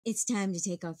It's time to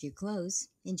take off your clothes,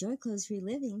 enjoy clothes-free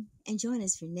living, and join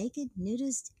us for Naked,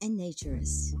 Nudist, and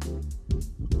Naturist.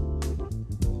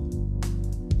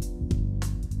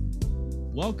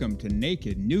 Welcome to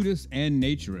Naked, Nudists, and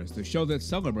Naturists, the show that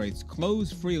celebrates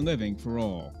clothes-free living for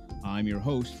all. I'm your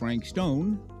host, Frank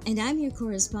Stone. And I'm your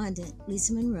correspondent,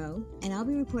 Lisa Monroe, and I'll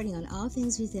be reporting on all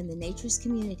things within the naturist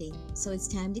community. So it's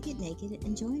time to get naked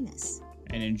and join us.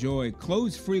 And enjoy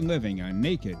clothes-free living on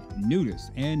Naked,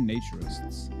 Nudists, and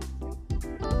Naturists.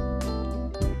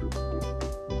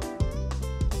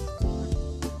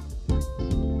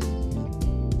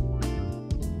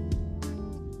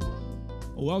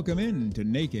 Welcome in to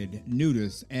Naked,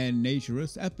 Nudists, and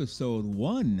Naturists, episode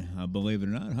 1, believe it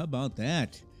or not. How about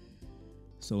that?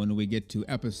 So when we get to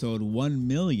episode 1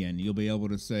 million, you'll be able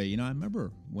to say, I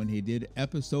remember when he did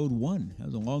episode 1. That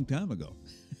was a long time ago.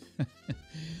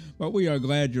 But we are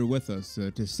glad you're with us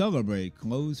to celebrate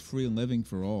clothes-free living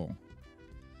for all.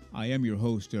 I am your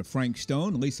host, Frank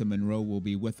Stone. Lisa Monroe will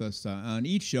be with us on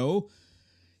each show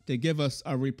to give us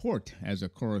a report as a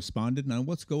correspondent on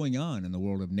what's going on in the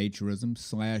world of naturism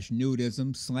 /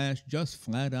 nudism / just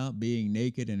flat out being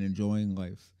naked and enjoying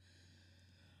life.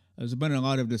 There's been a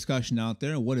lot of discussion out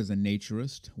there. What is a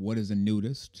naturist? What is a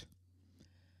nudist?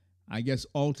 I guess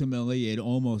ultimately it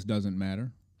almost doesn't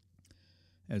matter.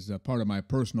 As a part of my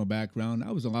personal background,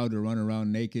 I was allowed to run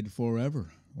around naked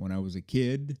forever. When I was a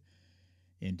kid,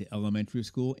 into elementary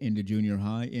school, into junior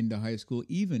high, into high school,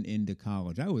 even into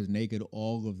college. I was naked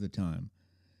all of the time.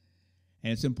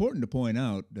 And it's important to point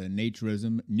out that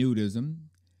naturism, nudism,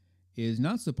 is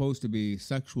not supposed to be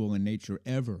sexual in nature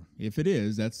ever. If it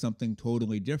is, that's something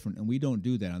totally different, and we don't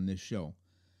do that on this show.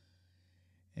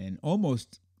 And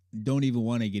almost don't even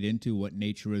want to get into what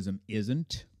naturism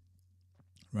isn't,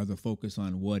 rather focus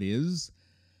on what is,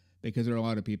 because there are a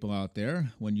lot of people out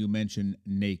there, when you mention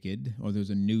naked, or there's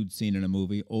a nude scene in a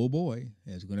movie, oh boy,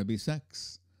 there's going to be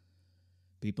sex.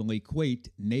 People equate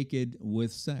naked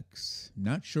with sex.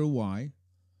 Not sure why.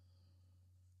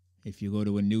 If you go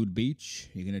to a nude beach,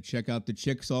 you're going to check out the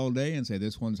chicks all day and say,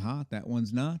 this one's hot, that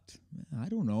one's not. I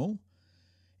don't know.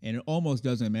 And it almost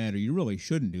doesn't matter. You really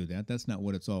shouldn't do that. That's not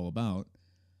what it's all about.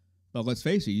 But let's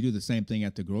face it, you do the same thing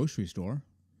at the grocery store.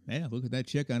 Yeah, look at that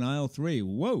chick on aisle 3.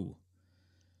 Whoa.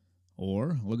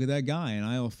 Or look at that guy in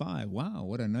aisle 5. Wow,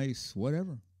 what a nice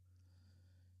whatever.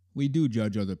 We do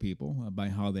judge other people by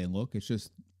how they look. It's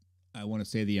just, I want to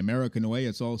say the American way.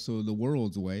 It's also the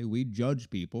world's way. We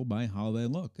judge people by how they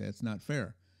look. That's not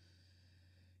fair.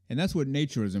 And that's what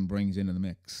naturism brings into the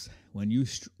mix. When you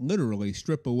literally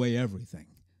strip away everything,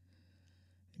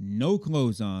 no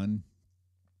clothes on,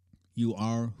 you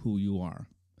are who you are.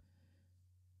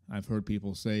 I've heard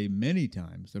people say many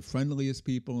times the friendliest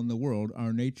people in the world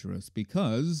are naturists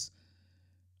because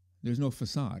there's no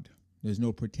facade. There's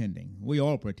no pretending. We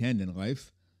all pretend in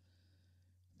life.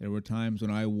 There were times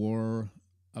when I wore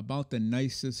about the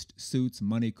nicest suits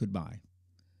money could buy.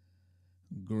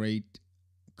 Great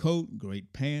coat,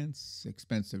 great pants,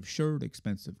 expensive shirt,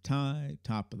 expensive tie,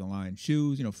 top-of-the-line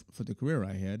shoes, for the career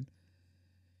I had.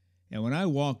 And when I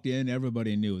walked in,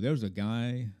 everybody knew there was a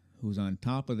guy who's on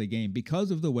top of the game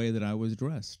because of the way that I was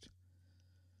dressed.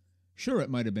 Sure, it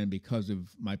might have been because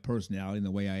of my personality and the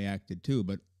way I acted too,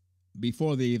 but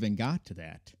before they even got to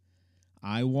that,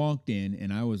 I walked in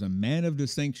and I was a man of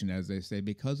distinction, as they say,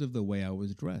 because of the way I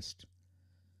was dressed.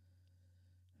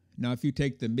 Now, if you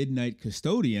take the midnight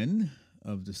custodian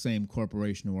of the same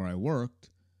corporation where I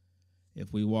worked,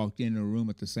 if we walked in a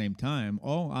room at the same time,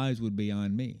 all eyes would be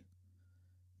on me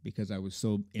because I was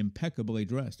so impeccably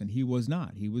dressed, and he was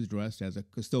not. He was dressed as a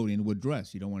custodian would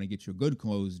dress. You don't want to get your good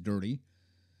clothes dirty.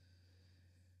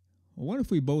 Well, what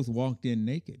if we both walked in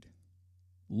naked?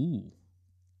 Ooh.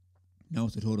 Now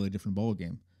it's a totally different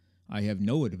ballgame. I have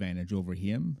no advantage over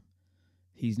him.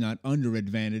 He's not under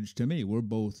advantage to me. We're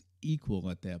both equal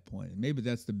at that point. And maybe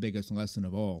that's the biggest lesson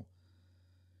of all.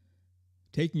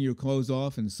 Taking your clothes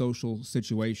off in social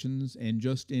situations and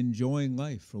just enjoying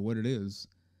life for what it is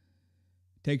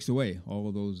takes away all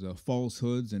of those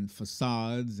falsehoods and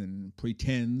facades and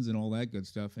pretends and all that good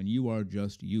stuff, and you are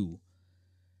just you.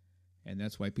 And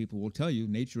that's why people will tell you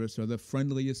naturists are the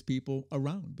friendliest people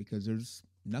around, because there's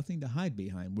nothing to hide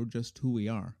behind. We're just who we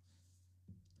are.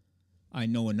 I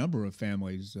know a number of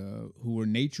families who are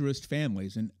naturist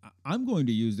families, and I'm going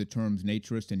to use the terms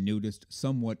naturist and nudist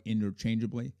somewhat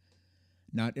interchangeably.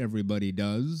 Not everybody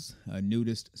does. A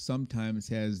nudist sometimes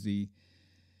has the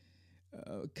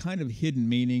kind of hidden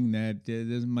meaning that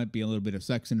there might be a little bit of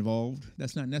sex involved.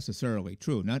 That's not necessarily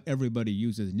true. Not everybody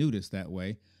uses nudist that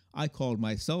way. I called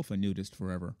myself a nudist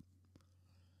forever.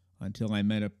 until I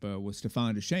met up with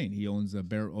Stefan Deshane. He owns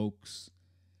Bear Oaks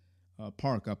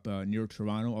park up near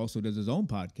Toronto, also does his own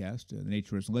podcast, the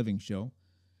Naturist Living Show.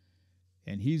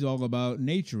 And he's all about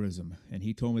naturism. And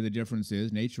he told me the difference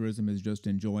is naturism is just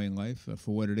enjoying life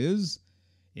for what it is,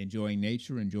 enjoying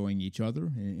nature, enjoying each other,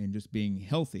 and just being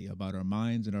healthy about our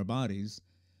minds and our bodies.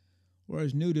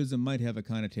 Whereas nudism might have a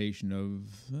connotation of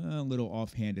a little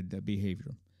offhanded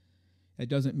behavior. It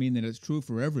doesn't mean that it's true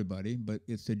for everybody, but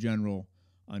it's a general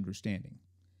understanding.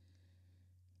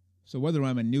 So whether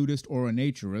I'm a nudist or a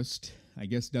naturist, I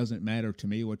guess doesn't matter to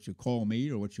me what you call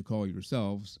me or what you call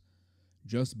yourselves.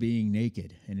 Just being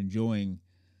naked and enjoying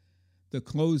the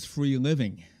clothes-free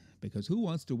living. Because who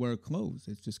wants to wear clothes?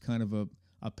 It's just kind of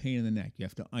a pain in the neck. You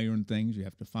have to iron things, you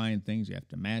have to find things, you have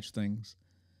to match things.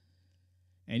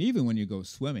 And even when you go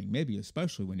swimming, maybe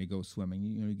especially when you go swimming,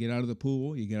 you get out of the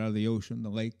pool, you get out of the ocean, the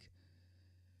lake.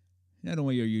 Not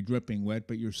only are you dripping wet,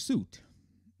 but your suit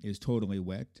is totally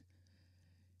wet.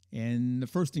 And the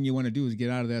first thing you want to do is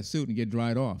get out of that suit and get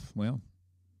dried off. Well,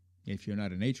 if you're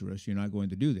not a naturist, you're not going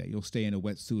to do that. You'll stay in a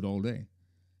wet suit all day.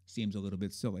 Seems a little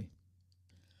bit silly.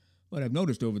 But I've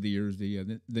noticed over the years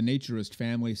the naturist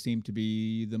families seem to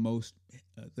be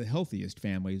the healthiest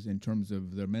families in terms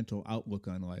of their mental outlook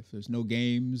on life. There's no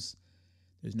games,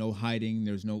 there's no hiding,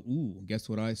 there's no, ooh, guess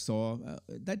what I saw?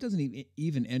 That doesn't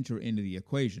even enter into the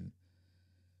equation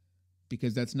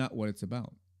because that's not what it's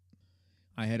about.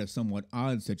 I had a somewhat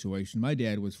odd situation. My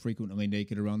dad was frequently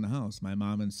naked around the house. My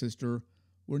mom and sister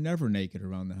were never naked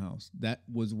around the house. That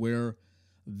was where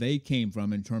they came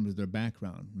from in terms of their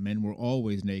background. Men were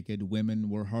always naked. Women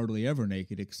were hardly ever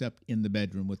naked except in the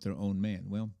bedroom with their own man.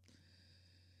 Well,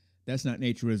 that's not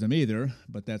naturism either,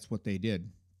 but that's what they did.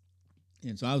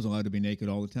 And so I was allowed to be naked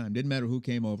all the time. Didn't matter who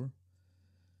came over.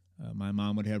 My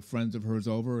mom would have friends of hers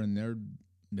over, and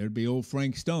there'd be old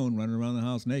Frank Stone running around the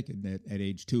house naked at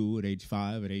age 2, at age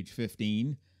 5, at age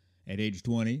 15, at age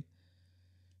 20.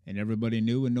 And everybody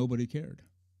knew and nobody cared.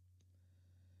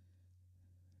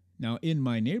 Now, in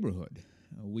my neighborhood,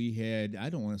 we had, I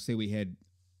don't want to say we had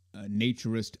a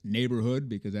naturist neighborhood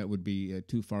because that would be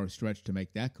too far a stretch to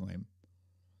make that claim.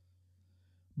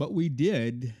 But we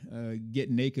did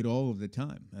get naked all of the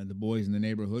time. The boys in the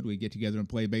neighborhood, we'd get together and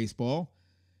play baseball.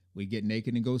 We'd get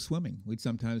naked and go swimming. We'd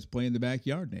sometimes play in the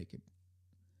backyard naked.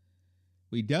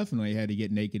 We definitely had to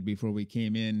get naked before we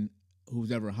came in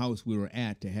whosever house we were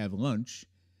at to have lunch.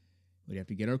 We'd have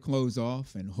to get our clothes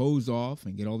off and hose off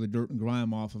and get all the dirt and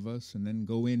grime off of us and then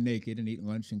go in naked and eat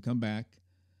lunch and come back,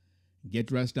 get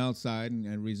dressed outside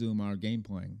and resume our game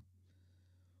playing.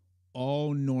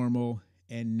 All normal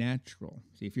and natural.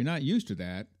 See, if you're not used to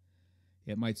that,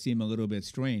 it might seem a little bit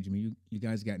strange. I mean, you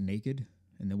guys got naked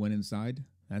and then went inside?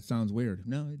 That sounds weird.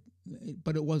 No,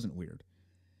 but it wasn't weird.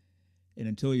 And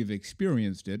until you've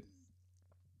experienced it,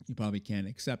 you probably can't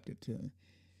accept it.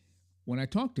 When I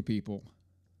talk to people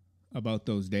about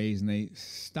those days and they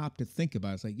stop to think about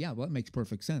it, it's like, yeah, well, that makes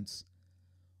perfect sense.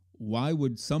 Why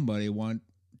would somebody want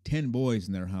 10 boys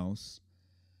in their house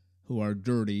who are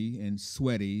dirty and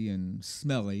sweaty and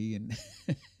smelly? And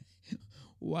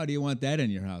why do you want that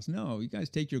in your house? No, you guys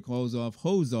take your clothes off,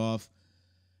 hose off,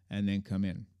 and then come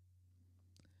in.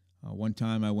 One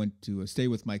time I went to stay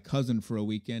with my cousin for a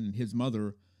weekend, and his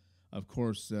mother, of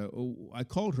course, I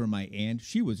called her my aunt.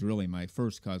 She was really my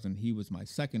first cousin. He was my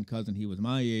second cousin. He was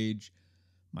my age.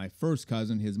 My first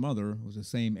cousin, his mother, was the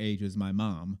same age as my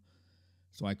mom.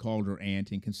 So I called her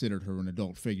aunt and considered her an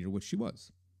adult figure, which she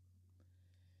was.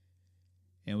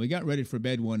 And we got ready for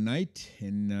bed one night,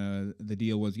 and the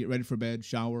deal was get ready for bed,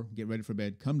 shower, get ready for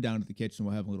bed, come down to the kitchen,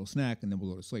 we'll have a little snack, and then we'll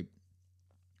go to sleep.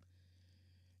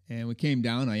 And we came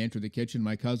down, I entered the kitchen,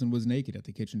 my cousin was naked at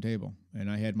the kitchen table,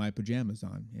 and I had my pajamas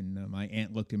on. And my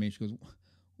aunt looked at me, and she goes,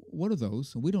 "What are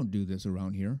those? We don't do this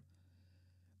around here.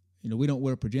 We don't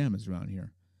wear pajamas around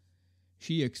here."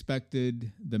 She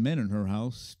expected the men in her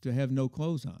house to have no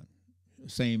clothes on.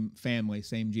 Same family,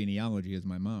 same genealogy as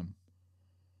my mom.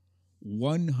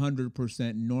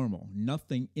 100% normal,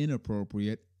 nothing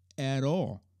inappropriate at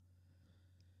all.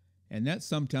 And that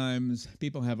sometimes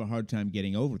people have a hard time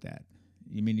getting over that.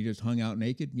 You mean you just hung out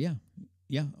naked?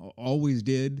 Yeah, always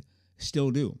did,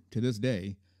 still do, to this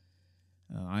day.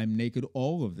 I'm naked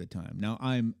all of the time. Now,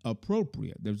 I'm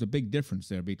appropriate. There's a big difference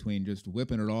there between just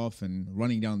whipping it off and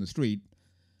running down the street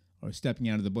or stepping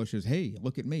out of the bushes, hey,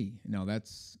 look at me. Now,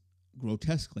 that's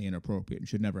grotesquely inappropriate and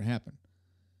should never happen.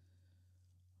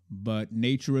 But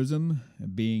naturism,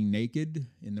 being naked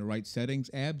in the right settings,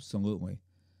 absolutely.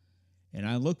 And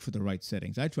I look for the right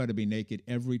settings. I try to be naked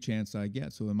every chance I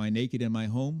get. So am I naked in my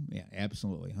home? Yeah,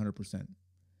 absolutely, 100%.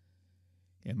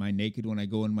 Am I naked when I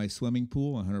go in my swimming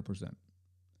pool? 100%.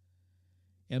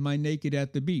 Am I naked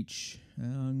at the beach?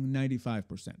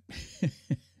 95%.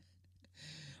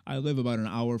 I live about an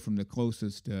hour from the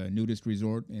closest nudist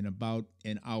resort and about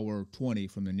an hour 20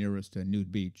 from the nearest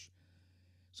nude beach.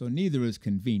 So neither is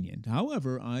convenient.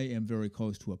 However, I am very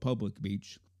close to a public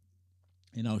beach,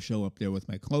 and I'll show up there with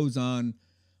my clothes on.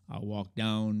 I'll walk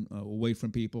down away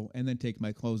from people and then take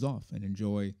my clothes off and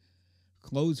enjoy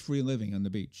clothes-free living on the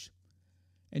beach.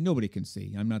 And nobody can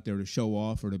see. I'm not there to show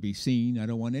off or to be seen. I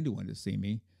don't want anyone to see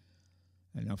me.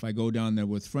 And if I go down there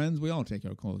with friends, we all take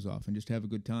our clothes off and just have a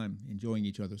good time, enjoying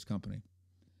each other's company.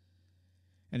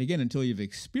 And again, until you've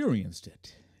experienced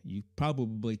it, you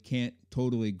probably can't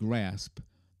totally grasp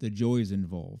the joys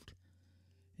involved.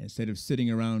 Instead of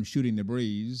sitting around shooting the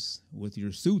breeze with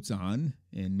your suits on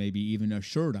and maybe even a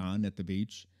shirt on at the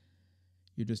beach,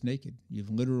 you're just naked. You've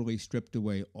literally stripped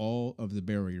away all of the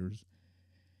barriers,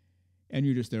 and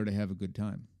you're just there to have a good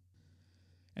time.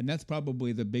 And that's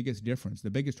probably the biggest difference, the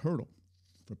biggest hurdle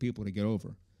for people to get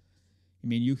over. I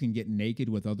mean, you can get naked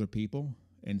with other people,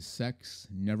 and sex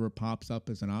never pops up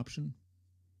as an option.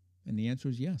 And the answer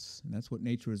is yes, and that's what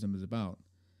Naturism is about.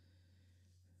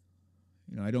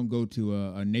 You know, I don't go to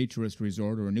a naturist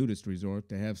resort or a nudist resort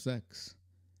to have sex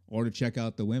or to check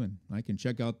out the women. I can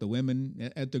check out the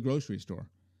women at the grocery store.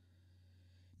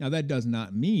 Now, that does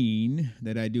not mean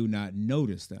that I do not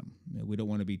notice them. We don't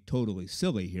want to be totally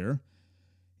silly here.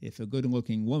 If a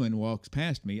good-looking woman walks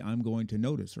past me, I'm going to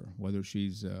notice her, whether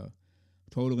she's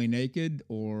totally naked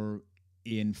or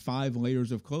in 5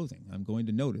 layers of clothing. I'm going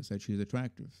to notice that she's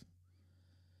attractive.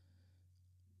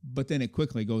 But then it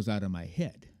quickly goes out of my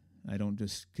head. I don't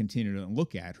just continue to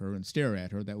look at her and stare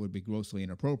at her. That would be grossly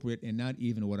inappropriate and not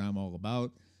even what I'm all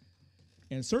about,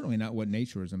 and certainly not what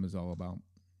Naturism is all about.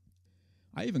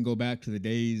 I even go back to the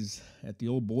days at the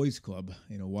old boys club,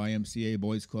 YMCA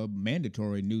boys club,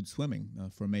 mandatory nude swimming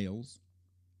for males.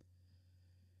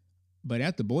 But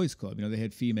at the boys club, they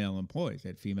had female employees. They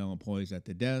had female employees at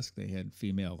the desk. They had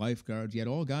female lifeguards. Yet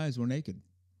all guys were naked,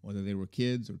 whether they were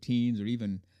kids or teens or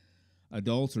even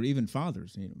adults or even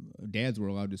fathers. Dads were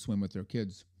allowed to swim with their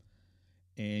kids,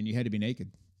 and you had to be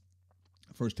naked.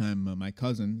 First time my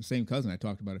cousin, same cousin I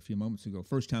talked about a few moments ago,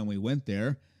 first time we went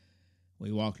there,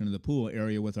 we walked into the pool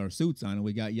area with our suits on, and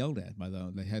we got yelled at by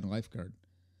the head lifeguard.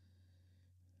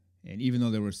 And even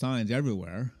though there were signs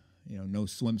everywhere, no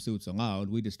swimsuits allowed,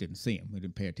 we just didn't see them. We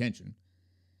didn't pay attention.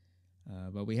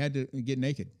 But we had to get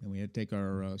naked, and we had to take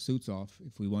our suits off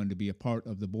if we wanted to be a part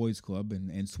of the boys club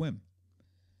and swim.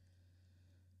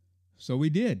 So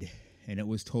we did, and it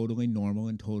was totally normal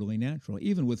and totally natural.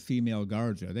 Even with female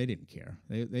guards there, they didn't care.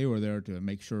 They were there to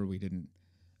make sure we didn't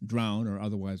drown or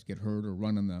otherwise get hurt or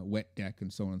run on the wet deck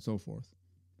and so on and so forth.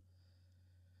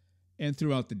 And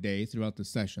throughout the day, throughout the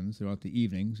sessions, throughout the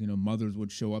evenings, mothers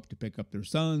would show up to pick up their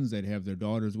sons. They'd have their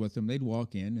daughters with them. They'd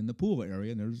walk in the pool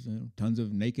area, and there's tons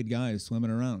of naked guys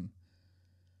swimming around.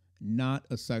 Not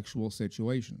a sexual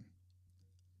situation.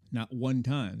 Not one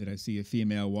time did I see a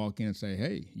female walk in and say,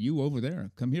 "Hey, you over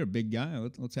there, come here, big guy,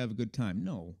 let's have a good time."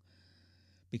 No,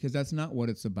 because that's not what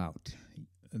it's about.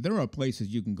 There are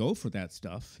places you can go for that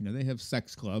stuff. They have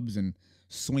sex clubs and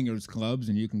swingers clubs,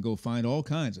 and you can go find all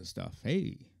kinds of stuff.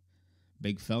 Hey,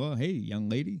 big fella, hey, young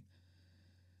lady.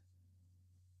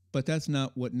 But that's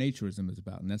not what Naturism is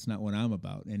about, and that's not what I'm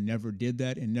about, and never did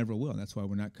that and never will. That's why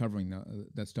we're not covering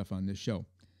that stuff on this show.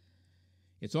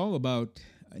 It's all about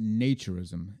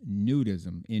Naturism,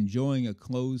 nudism, enjoying a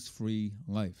clothes-free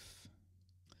life.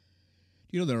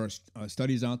 There are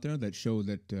studies out there that show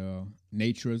that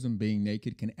Naturism, being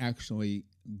naked, can actually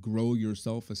grow your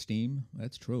self-esteem.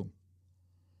 That's true.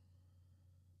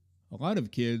 A lot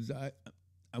of kids, I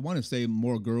want to say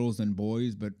more girls than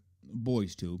boys, but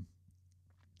boys too,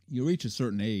 you reach a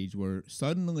certain age where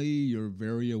suddenly you're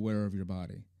very aware of your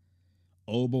body.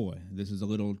 Oh boy, this is a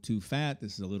little too fat,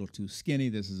 this is a little too skinny,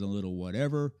 this is a little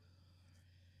whatever,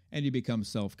 and you become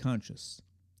self-conscious.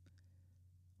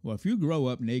 Well, if you grow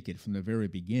up naked from the very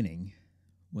beginning,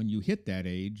 when you hit that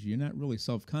age, you're not really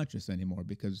self-conscious anymore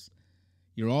because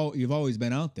you've always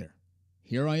been out there.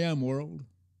 Here I am, world.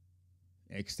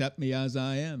 Accept me as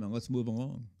I am, and let's move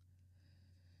along.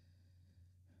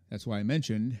 That's why I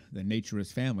mentioned the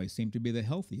naturist families seem to be the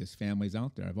healthiest families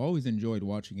out there. I've always enjoyed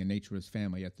watching a naturist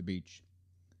family at the beach,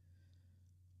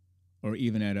 or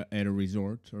even at a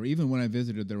resort, or even when I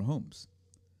visited their homes,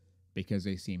 because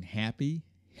they seem happy,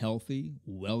 healthy,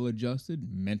 well-adjusted,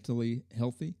 mentally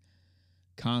healthy,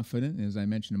 confident, and as I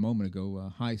mentioned a moment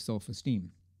ago, high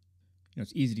self-esteem.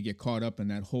 It's easy to get caught up in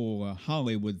that whole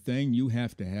Hollywood thing. You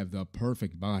have to have the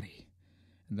perfect body,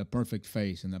 and the perfect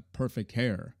face, and the perfect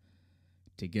hair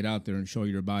to get out there and show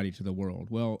your body to the world.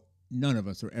 Well, none of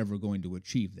us are ever going to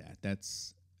achieve that.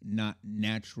 That's not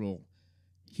natural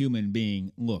human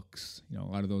being looks. A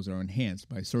lot of those are enhanced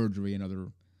by surgery and other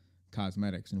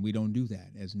cosmetics, and we don't do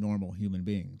that as normal human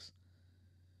beings.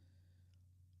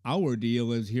 Our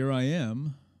deal is, here I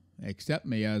am, accept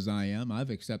me as I am. I've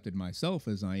accepted myself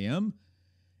as I am,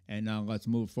 and now let's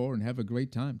move forward and have a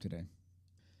great time today.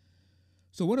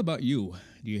 So what about you?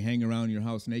 Do you hang around your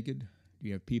house naked? Do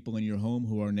you have people in your home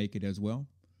who are naked as well?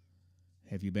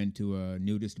 Have you been to a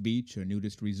nudist beach, a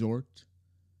nudist resort?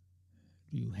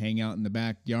 Do you hang out in the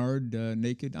backyard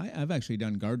naked? I've actually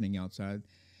done gardening outside.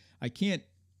 I can't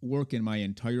work in my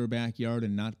entire backyard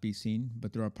and not be seen,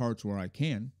 but there are parts where I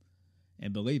can.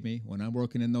 And believe me, when I'm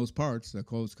working in those parts, the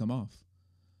clothes come off.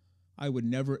 I would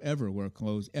never, ever wear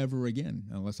clothes ever again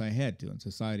unless I had to, and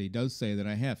society does say that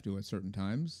I have to at certain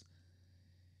times.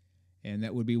 And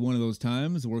that would be one of those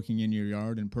times, working in your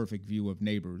yard in perfect view of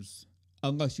neighbors.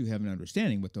 Unless you have an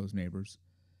understanding with those neighbors,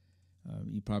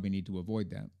 you probably need to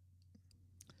avoid that.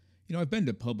 I've been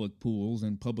to public pools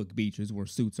and public beaches where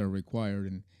suits are required,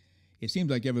 and it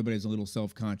seems like everybody's a little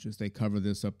self-conscious. They cover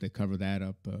this up, they cover that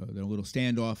up. They're a little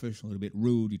standoffish, a little bit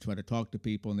rude. You try to talk to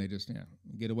people, and they just,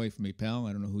 get away from me, pal.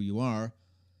 I don't know who you are.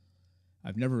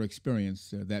 I've never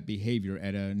experienced that behavior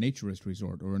at a naturist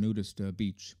resort or a nudist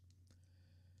beach.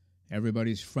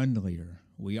 Everybody's friendlier.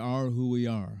 We are who we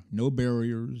are. No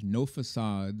barriers, no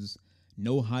facades,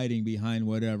 no hiding behind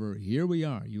whatever. Here we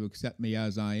are. You accept me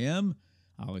as I am.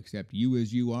 I'll accept you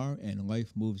as you are, and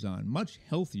life moves on. Much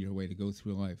healthier way to go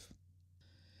through life.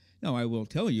 Now, I will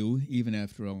tell you, even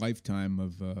after a lifetime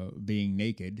of being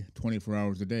naked 24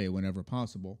 hours a day whenever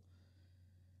possible,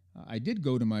 I did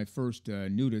go to my first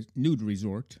nude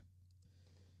resort,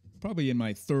 probably in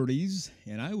my 30s,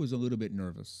 and I was a little bit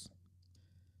nervous.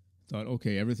 Thought,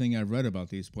 okay, everything I've read about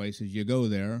these places, you go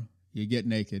there, you get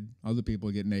naked, other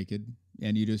people get naked,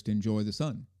 and you just enjoy the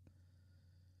sun.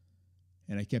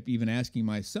 And I kept even asking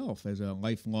myself, as a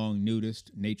lifelong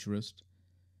nudist, naturist,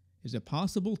 is it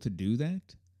possible to do that?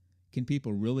 Can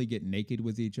people really get naked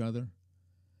with each other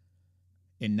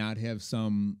and not have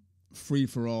some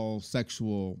free-for-all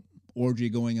sexual orgy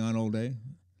going on all day?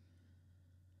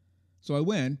 So I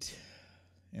went,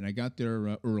 and I got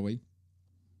there early,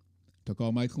 took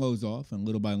all my clothes off, and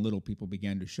little by little people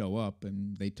began to show up,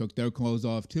 and they took their clothes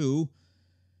off too.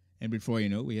 And before you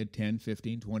know it, we had 10,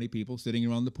 15, 20 people sitting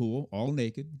around the pool, all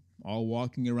naked, all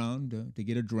walking around to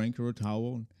get a drink or a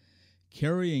towel, and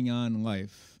carrying on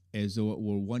life as though it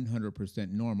were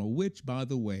 100% normal, which, by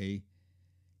the way,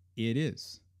 it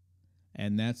is.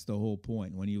 And that's the whole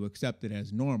point. When you accept it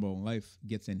as normal, life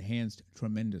gets enhanced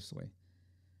tremendously.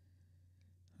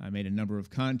 I made a number of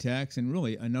contacts and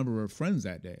really a number of friends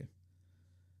that day.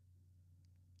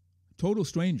 Total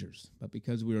strangers, but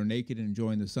because we were naked and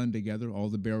enjoying the sun together, all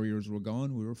the barriers were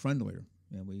gone, we were friendlier,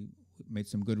 and we made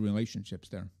some good relationships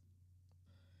there.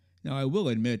 Now, I will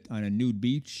admit, on a nude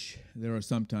beach, there are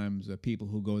sometimes people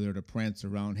who go there to prance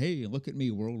around. Hey, look at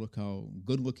me, world, look how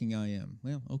good-looking I am.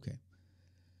 Well, okay.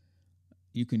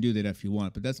 You can do that if you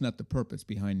want, but that's not the purpose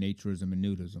behind naturism and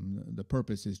nudism. The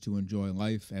purpose is to enjoy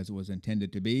life as it was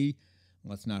intended to be.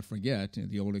 Let's not forget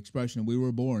the old expression, we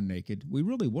were born naked. We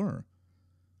really were.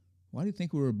 Why do you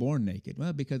think we were born naked?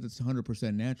 Well, because it's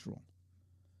 100% natural.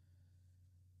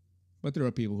 But there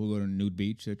are people who go to a nude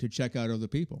beach to check out other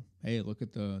people. Hey, look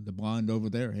at the blonde over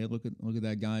there. Hey, look at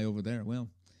that guy over there. Well,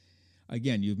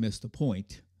 again, you've missed the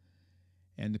point.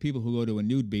 And the people who go to a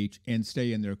nude beach and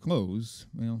stay in their clothes,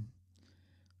 well,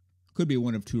 could be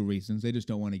one of two reasons. They just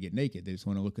don't want to get naked. They just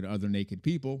want to look at other naked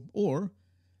people, or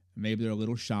maybe they're a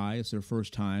little shy. It's their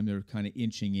first time. They're kind of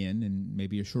inching in, and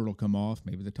maybe a shirt will come off,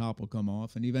 maybe the top will come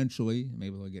off, and eventually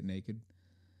maybe they'll get naked.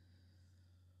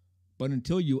 But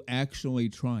until you actually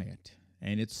try it,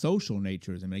 and it's social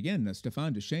naturism. Again,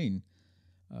 Stefan Deshane,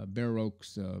 Bear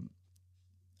Oaks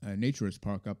Naturist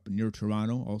Park up near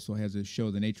Toronto, also has his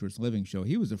show, the Naturist Living Show.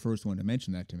 He was the first one to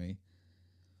mention that to me.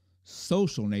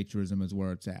 Social naturism is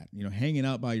where it's at. Hanging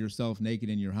out by yourself naked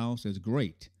in your house is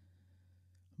great.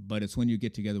 But it's when you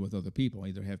get together with other people.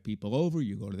 Either have people over,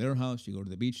 you go to their house, you go to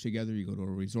the beach together, you go to a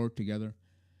resort together.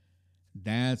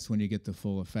 That's when you get the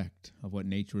full effect of what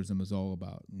naturism is all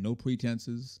about. No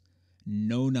pretenses,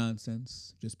 no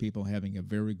nonsense, just people having a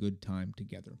very good time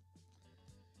together.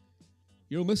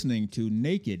 You're listening to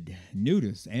Naked,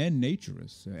 Nudists, and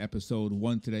Naturists, episode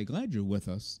 1 today. Glad you're with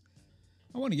us.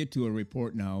 I want to get to a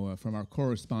report now from our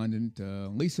correspondent,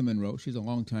 Lisa Monroe. She's a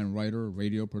longtime writer,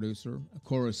 radio producer, a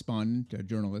correspondent, a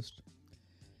journalist.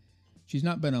 She's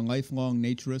not been a lifelong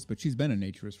naturist, but she's been a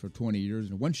naturist for 20 years.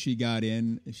 And once she got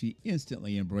in, she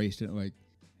instantly embraced it. Like,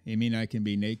 you mean I can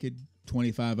be naked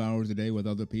 25 hours a day with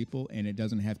other people and it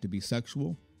doesn't have to be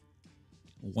sexual?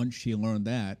 Once she learned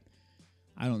that,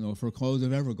 I don't know if her clothes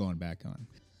have ever gone back on.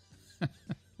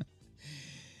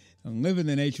 I'm living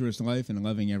the naturist life and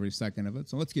loving every second of it.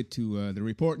 So let's get to the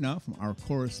report now from our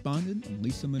correspondent,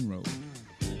 Lisa Monroe.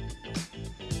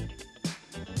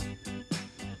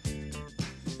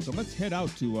 So let's head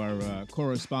out to our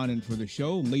correspondent for the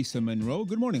show, Lisa Monroe.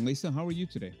 Good morning, Lisa. How are you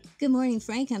today? Good morning,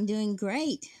 Frank. I'm doing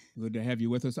great. Good to have you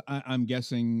with us. I'm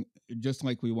guessing, just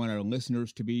like we want our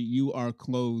listeners to be, you are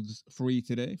clothes free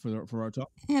today for our talk.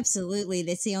 Absolutely.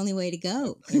 That's the only way to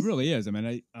go. It really is. I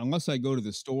mean, unless I go to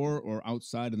the store or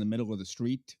outside in the middle of the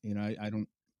street, I don't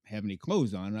have any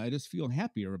clothes on. I just feel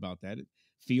happier about that.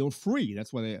 Feel free.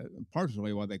 That's why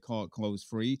partially why they call it clothes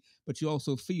free. But you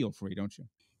also feel free, don't you?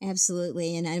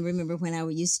 Absolutely. And I remember when I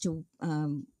used to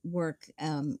work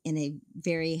in a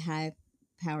very high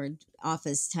powered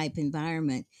office type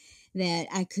environment that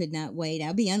I could not wait.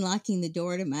 I'll be unlocking the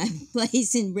door to my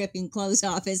place and ripping clothes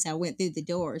off as I went through the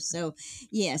door. So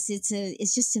yes, it's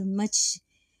just a much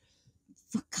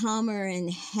calmer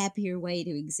and happier way to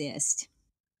exist.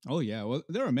 Oh yeah, well,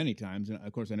 there are many times, and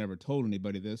of course, I never told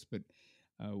anybody this, but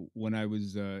when I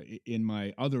was in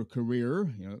my other career,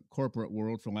 corporate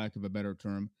world, for lack of a better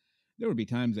term, there would be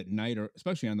times at night, or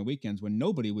especially on the weekends, when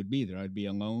nobody would be there. I'd be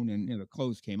alone, and the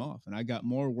clothes came off, and I got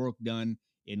more work done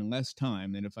in less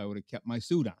time than if I would have kept my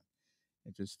suit on.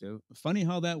 It's just funny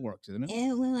how that works, isn't it?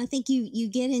 Yeah, well, I think you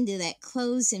get into that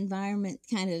closed environment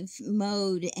kind of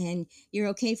mode and you're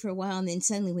okay for a while. And then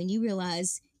suddenly, when you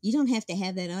realize you don't have to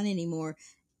have that on anymore,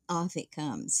 off it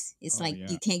comes. It's Oh like yeah,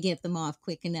 you can't get them off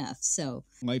quick enough. So,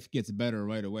 life gets better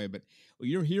right away. But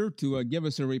you're here to give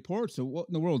us a report. So, what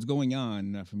in the world's going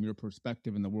on from your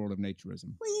perspective in the world of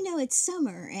naturism? well, it's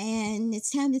summer and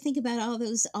it's time to think about all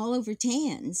those all over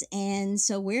tans. And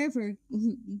so, wherever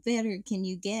better can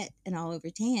you get an all over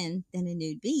tan than a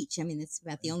nude beach? I mean, that's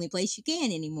about the only place you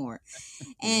can anymore.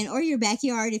 Yeah. And, or your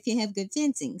backyard if you have good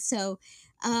fencing. So,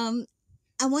 um,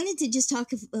 I wanted to just talk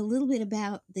a little bit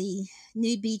about the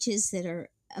nude beaches that are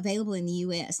available in the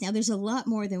U.S. Now, there's a lot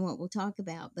more than what we'll talk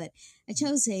about, but I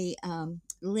chose a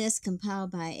list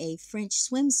compiled by a French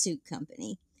swimsuit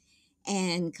company,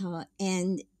 and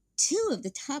two of the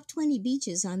top 20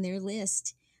 beaches on their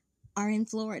list are in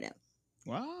Florida,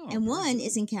 Wow, and very one good.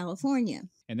 is in California.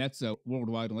 And that's a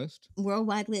worldwide list.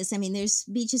 Worldwide list. I mean, there's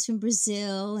beaches from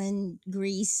Brazil and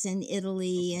Greece and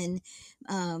Italy, Okay.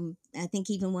 and I think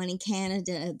even one in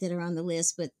Canada that are on the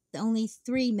list. But only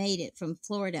three made it from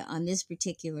Florida on this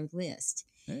particular list.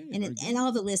 Hey, And very and good.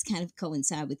 all the lists kind of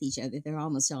coincide with each other. They're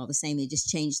almost all the same. They just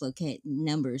change locate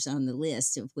numbers on the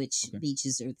list of which Okay.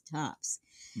 beaches are the tops.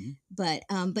 Mhm.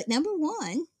 But number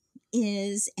one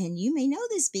is, and you may know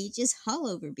this beach, is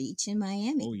Hullover Beach in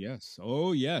Miami. Oh yes,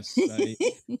 oh yes.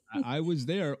 I was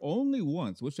there only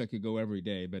once. Wish I could go every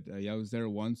day, but yeah, I was there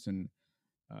once, and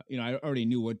I already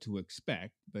knew what to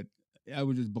expect, but I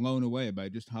was just blown away by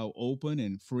just how open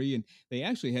and free. And they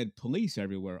actually had police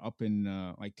everywhere, up in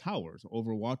like towers,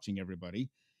 overwatching everybody,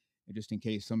 just in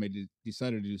case somebody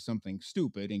decided to do something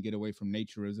stupid and get away from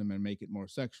naturism and make it more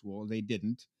sexual. They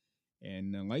didn't,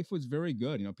 and life was very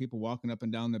good. People walking up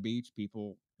and down the beach,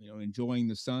 people enjoying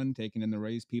the sun, taking in the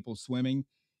rays, people swimming.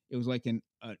 It was like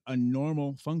a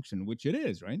normal function, which it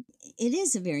is, right? It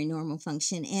is a very normal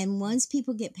function. And once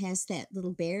people get past that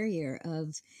little barrier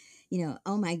of,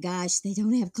 oh my gosh, they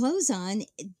don't have clothes on,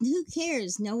 who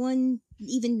cares? No one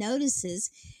even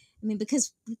notices. I mean,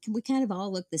 because we kind of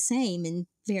all look the same in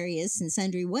various and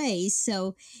sundry ways.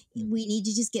 So Yeah. we need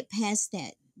to just get past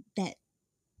that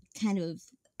kind of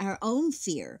our own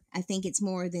fear. I think it's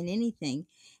more than anything.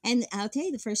 And I'll tell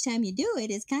you, the first time you do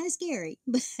it, it's kind of scary,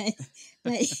 but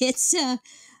it's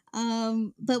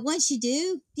but once you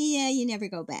do, yeah, you never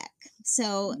go back.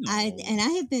 So No.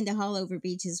 I have been to Hallover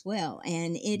Beach as well,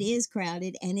 and it is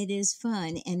crowded and it is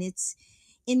fun, and it's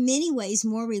in many ways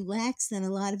more relaxed than a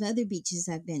lot of other beaches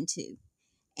I've been to,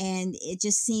 and it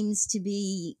just seems to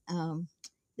be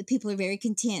the people are very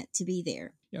content to be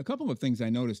there. Yeah, a couple of things I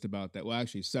noticed about that. Well,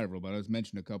 actually, several, but I was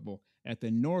mentioning a couple. At the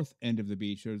north end of the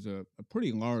beach, there's a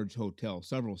pretty large hotel,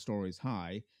 several stories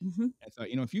high. Hmm. I thought,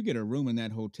 if you get a room in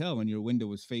that hotel and your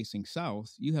window is facing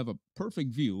south, you have a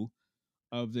perfect view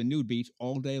of the nude beach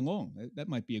all day long. That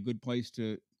might be a good place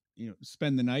to,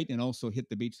 spend the night and also hit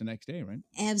the beach the next day, right?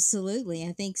 Absolutely,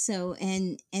 I think so.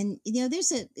 And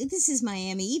there's a this is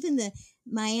Miami. Even the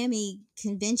Miami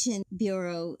Convention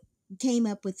Bureau came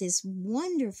up with this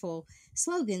wonderful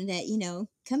slogan that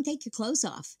come take your clothes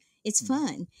off. It's Mhm.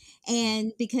 fun,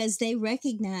 and because they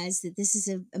recognize that this is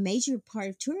a major part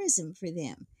of tourism for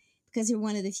them. Because they're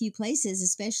one of the few places,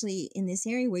 especially in this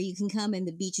area, where you can come and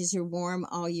the beaches are warm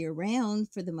all year round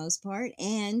for the most part,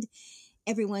 and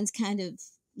everyone's kind of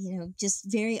just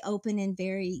very open and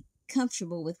very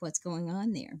comfortable with what's going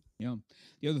on there. Yeah.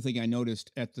 The other thing I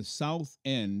noticed at the south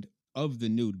end of the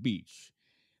nude beach,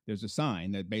 there's a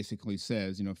sign that basically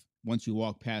says, once you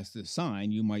walk past this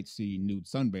sign, you might see nude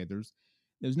sunbathers.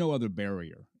 There's no other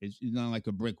barrier. It's not like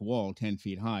a brick wall 10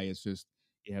 feet high. It's just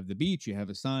you have the beach, you have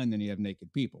a sign, then you have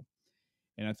naked people.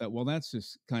 And I thought, well, that's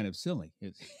just kind of silly.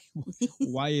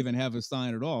 Why even have a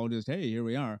sign at all? Just, hey, here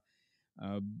we are.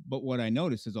 But what I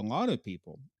noticed is a lot of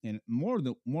people, and more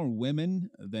women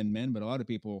than men, but a lot of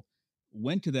people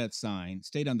went to that sign,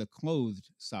 stayed on the clothed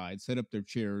side, set up their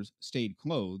chairs, stayed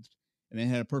clothed, and they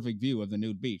had a perfect view of the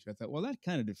nude beach. I thought, well, that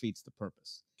kind of defeats the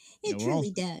purpose. It We're all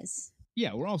truly does.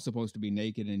 yeah, we're all supposed to be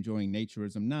naked and enjoying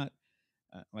naturism, not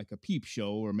like a peep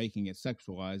show or making it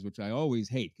sexualized, which I always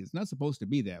hate because it's not supposed to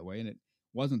be that way, and it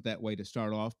wasn't that way to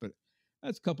start off. But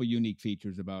that's a couple unique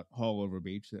features about Hallover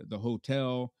Beach: the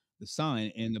hotel, the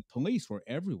sign, and the police were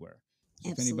everywhere. So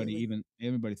if Absolutely.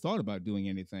 anybody thought about doing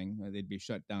anything, they'd be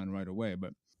shut down right away.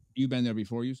 But you've been there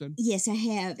before, you said? Yes, I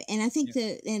have, and I think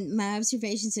Yeah. and my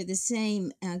observations are the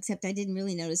same, except I didn't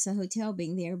really notice a hotel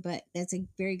being there. But that's a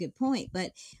very good point.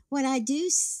 But what I do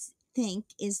think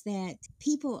is that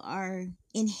people are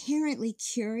inherently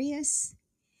curious,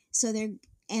 so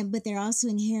but they're also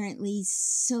inherently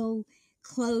so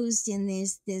closed in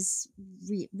this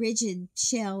rigid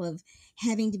shell of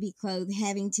having to be clothed,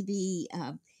 having to be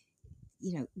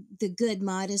the good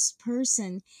modest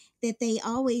person, that they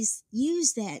always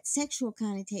use that sexual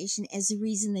connotation as the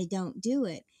reason they don't do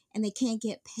it, and they can't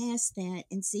get past that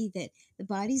and see that the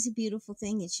body's a beautiful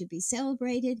thing, it should be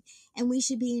celebrated, and we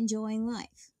should be enjoying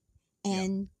life. Yeah.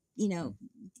 And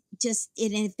and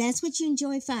if that's what you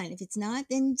enjoy, fine. If it's not,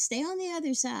 then stay on the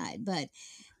other side. But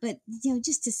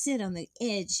just to sit on the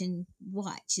edge and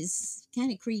watch is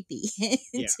kind of creepy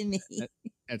Yeah, to me.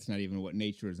 that's not even what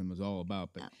naturism is all about.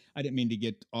 But Uh, I didn't mean to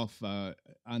get off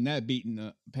on that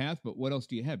beaten path. But what else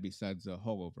do you have besides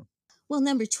Hallover? Well,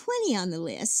 number 20 on the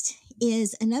list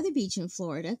is another beach in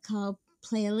Florida called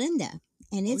Playa Linda,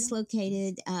 and Oh it's yeah.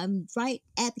 located right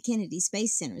at the Kennedy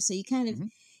Space Center. So Hmm.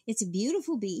 it's a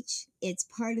beautiful beach. It's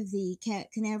part of the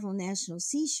Canaveral National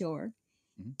Seashore,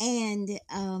 Hmm. and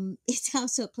it's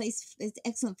also a place that's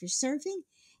excellent for surfing.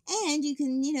 And you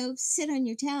can, sit on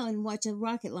your towel and watch a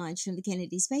rocket launch from the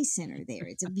Kennedy Space Center. There,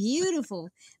 it's a beautiful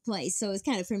place. So it's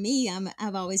kind of, for me,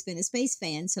 I've always been a space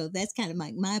fan, so that's kind of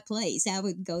my place. I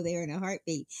would go there in a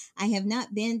heartbeat. I have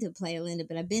not been to Playa Linda,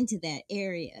 but I've been to that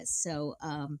area. So,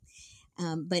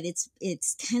 but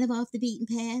it's kind of off the beaten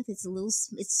path. It's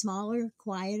smaller,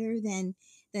 quieter than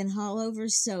Hallover.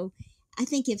 So I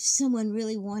think if someone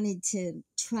really wanted to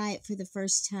try it for the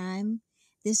first time,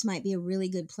 this might be a really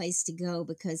good place to go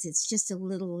because it's just a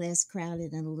little less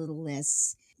crowded and a little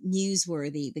less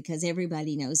newsworthy because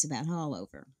everybody knows about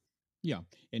Hallover. Yeah,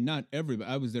 and not everybody.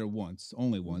 I was there once,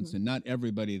 only once, Hmm. and not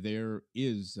everybody there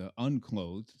is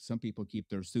unclothed. Some people keep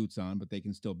their suits on, but they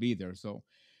can still be there. So,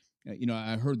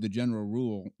 I heard the general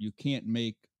rule: you can't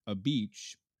make a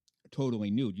beach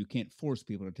totally nude. You can't force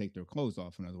people to take their clothes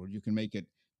off. In other words, you can make it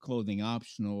clothing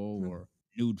optional or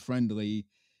nude friendly.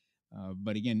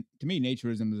 But again, to me,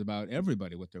 naturism is about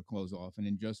everybody with their clothes off and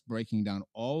in just breaking down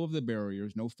all of the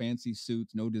barriers. No fancy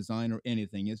suits, no design or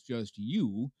anything. It's just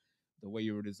you, the way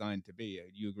you were designed to be.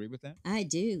 Do you agree with that? I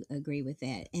do agree with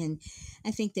that, and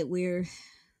I think that we're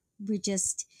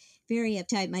just very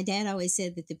uptight. My dad always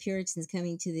said that the Puritans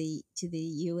coming to the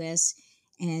U.S.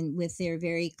 and with their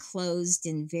very closed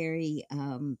and very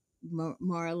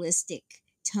moralistic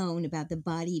tone about the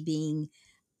body being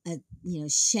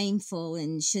shameful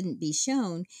and shouldn't be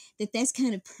shown, that's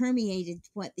kind of permeated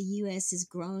what the U.S. has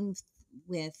grown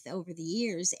with over the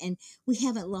years, and we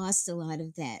haven't lost a lot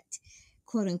of that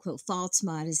quote unquote false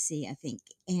modesty, I think.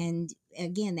 And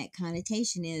again, that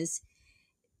connotation is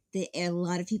that a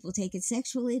lot of people take it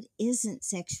sexual. It isn't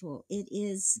sexual. It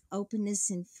is openness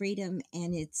and freedom,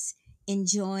 and it's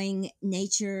enjoying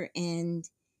nature and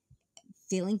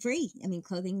feeling free. I mean,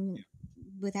 clothing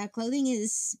without clothing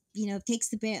is,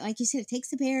 takes like you said, it takes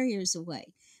the barriers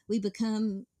away. We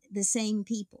become the same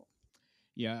people.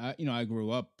 Yeah, I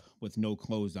grew up with no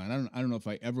clothes on. I don't know if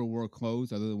I ever wore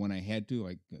clothes other than when I had to,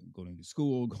 like going to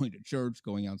school, going to church,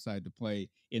 going outside to play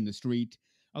in the street.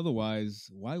 Otherwise,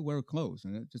 why wear clothes?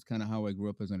 And that's just kind of how I grew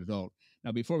up as an adult.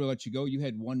 Now, before we let you go, you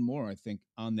had one more, I think,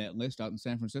 on that list out in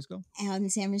San Francisco. Out in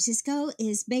San Francisco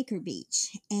is Baker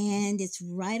Beach, Mhm. and it's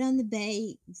right on the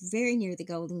bay, very near the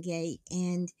Golden Gate.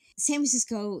 And San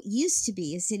Francisco used to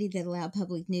be a city that allowed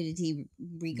public nudity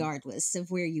Mhm. regardless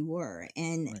of where you were.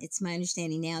 And Right. it's my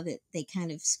understanding now that they kind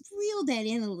of reeled that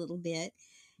in a little bit.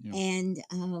 Yeah. And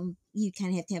you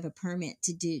kind of have to have a permit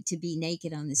to be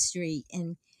naked on the street.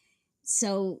 And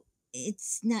So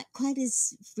it's not quite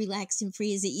as relaxed and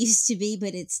free as it used to be,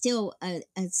 but it's still a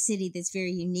city that's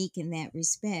very unique in that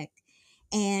respect.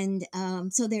 And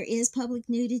so there is public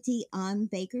nudity on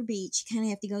Baker Beach. You kind of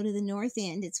have to go to the north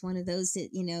end. It's one of those that,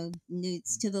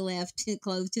 nudes to the left,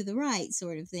 clothes to the right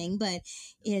sort of thing. But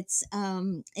it's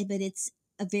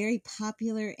a very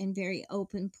popular and very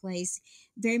open place,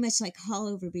 very much like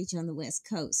Haulover Beach on the West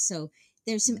Coast. So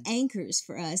there's some anchors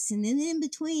for us, and then in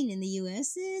between in the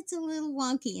U.S., it's a little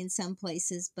wonky in some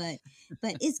places, but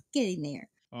it's getting there.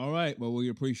 All right. Well, we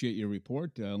appreciate your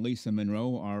report, Lisa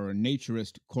Monroe, our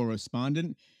naturist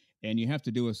correspondent. And you have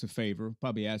to do us a favor.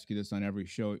 Probably ask you this on every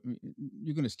show.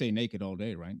 You're going to stay naked all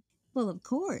day, right? Well, of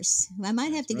course, I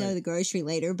might have That's to go right. to the grocery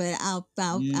later, but I'll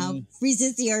Yeah.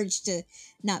 resist the urge to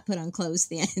not put on clothes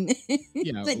then.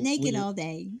 Yeah. But We naked don't. all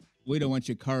day. We don't want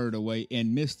you carried away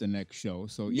and miss the next show.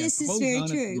 So yeah, This is clothes very on at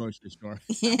the true. grocery store.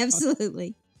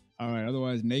 Absolutely. All right.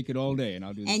 Otherwise, naked all day, and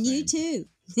I'll do the And you same. too.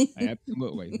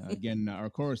 Absolutely. Again, our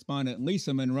correspondent,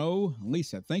 Lisa Monroe.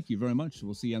 Lisa, thank you very much.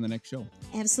 We'll see you on the next show.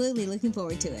 Absolutely. Looking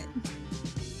forward to it.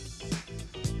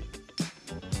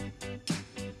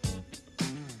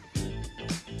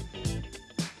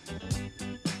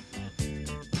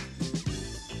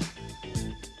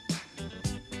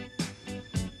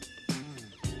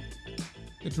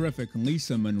 The terrific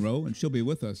Lisa Monroe, and she'll be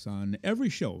with us on every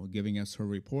show, giving us her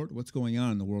report, what's going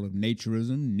on in the world of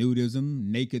naturism, nudism,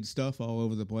 naked stuff all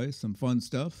over the place, some fun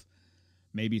stuff,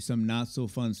 maybe some not so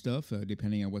fun stuff,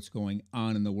 depending on what's going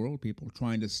on in the world. People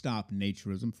trying to stop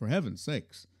naturism, for heaven's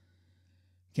sakes.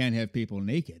 Can't have people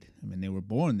naked. I mean, they were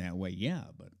born that way, yeah,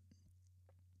 but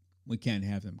we can't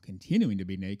have them continuing to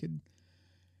be naked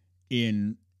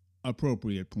in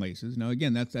appropriate places. Now,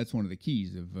 again, that's one of the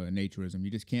keys of naturism.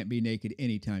 You just can't be naked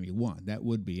anytime you want. That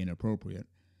would be inappropriate.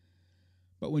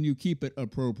 But when you keep it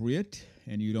appropriate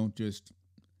and you don't just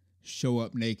show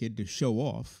up naked to show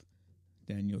off,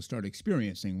 then you'll start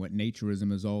experiencing what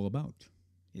naturism is all about.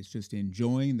 It's just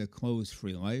enjoying the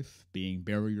clothes-free life, being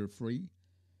barrier-free,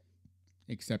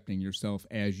 accepting yourself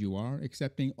as you are,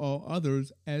 accepting all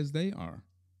others as they are.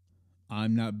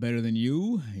 I'm not better than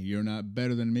you. You're not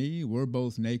better than me. We're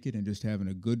both naked and just having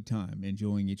a good time,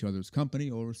 enjoying each other's company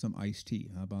over some iced tea.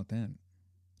 How about that?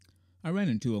 I ran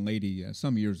into a lady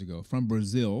some years ago from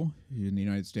Brazil in the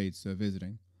United States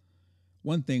visiting.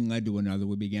 One thing led to another.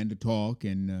 We began to talk,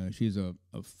 and she's a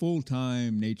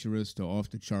full-time naturist off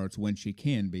the charts when she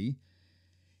can be.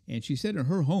 And she said in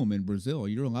her home in Brazil,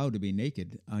 you're allowed to be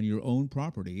naked on your own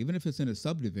property, even if it's in a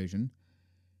subdivision,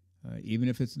 even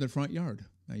if it's in the front yard.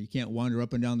 You can't wander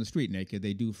up and down the street naked.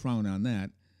 They do frown on that.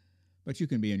 But you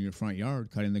can be in your front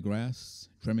yard, cutting the grass,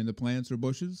 trimming the plants or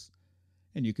bushes,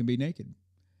 and you can be naked.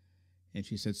 And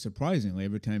she said, surprisingly,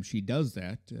 every time she does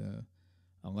that,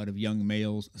 a lot of young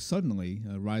males suddenly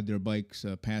ride their bikes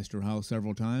past her house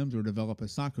several times or develop a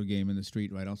soccer game in the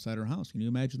street right outside her house. Can you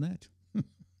imagine that?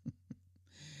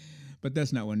 But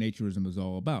that's not what naturism is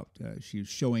all about. She's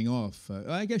showing off.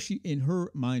 I guess in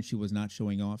her mind, she was not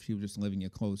showing off. She was just living a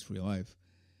clothes-free life.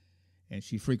 And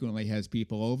she frequently has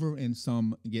people over, and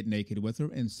some get naked with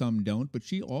her, and some don't, but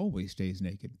she always stays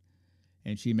naked.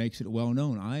 And she makes it well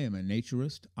known, I am a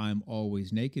naturist. I'm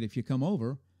always naked. If you come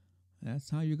over, that's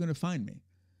how you're going to find me.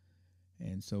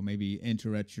 And so maybe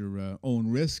enter at your own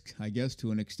risk, I guess,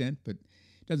 to an extent, but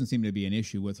it doesn't seem to be an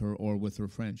issue with her or with her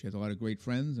friends. She has a lot of great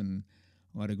friends and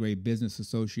a lot of great business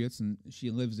associates, and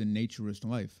she lives a naturist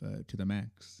life to the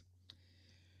max.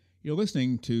 You're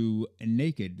listening to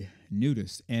Naked,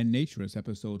 Nudists, and Naturists,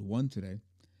 Episode 1 today.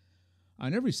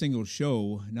 On every single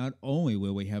show, not only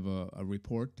will we have a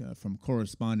report from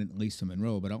correspondent Lisa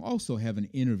Monroe, but I'll also have an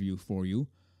interview for you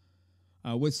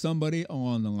with somebody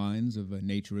along the lines of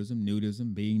naturism,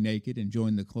 nudism, being naked,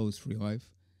 enjoying the clothes-free life.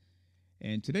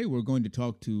 And today we're going to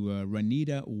talk to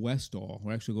RENITA WESTALL.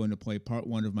 We're actually going to play part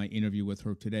 1 of my interview with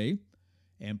her today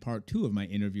and part 2 of my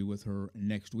interview with her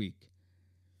next week.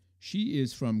 She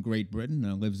is from Great Britain,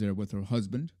 lives there with her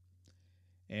husband,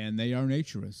 and they are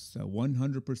naturists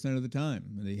 100% of the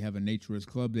time. They have a naturist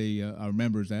club they are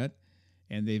members at,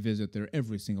 and they visit there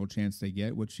every single chance they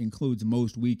get, which includes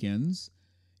most weekends.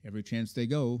 Every chance they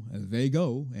go, and they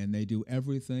do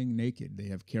everything naked. They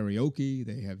have karaoke,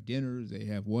 they have dinners, they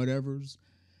have whatevers,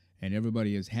 and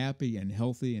everybody is happy and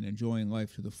healthy and enjoying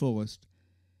life to the fullest.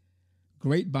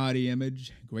 Great body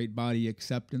image, great body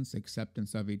acceptance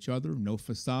of each other, no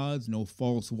facades, no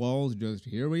false walls, just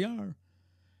here we are.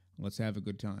 Let's have a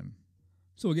good time.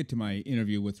 So we'll get to my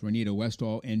interview with RENITA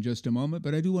WESTALL in just a moment,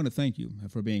 but I do want to thank you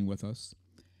for being with us.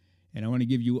 And I want to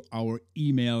give you our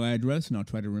email address, and I'll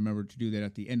try to remember to do that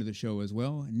at the end of the show as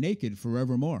well,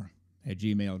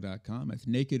 nakedforevermore@gmail.com. That's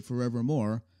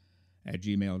nakedforevermore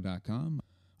gmail.com.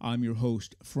 I'm your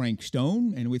host, Frank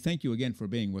Stone, and we thank you again for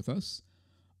being with us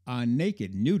on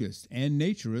Naked, Nudists, and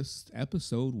Naturists,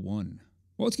 Episode 1.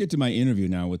 Well, let's get to my interview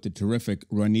now with the terrific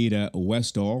RENITA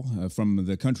WESTALL from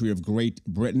the country of Great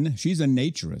Britain. She's a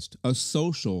naturist, a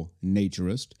social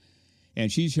naturist,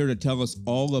 and she's here to tell us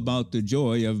all about the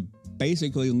joy of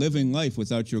basically living life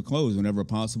without your clothes whenever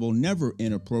possible, never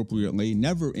inappropriately,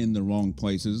 never in the wrong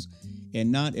places,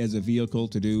 and not as a vehicle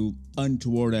to do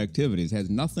untoward activities. It has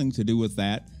nothing to do with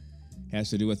that. It has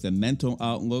to do with the mental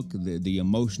outlook, the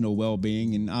emotional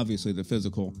well-being, and obviously the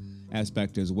physical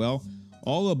aspect as well.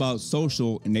 All about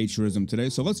social naturism today.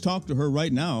 So let's talk to her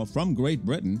right now from Great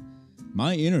Britain.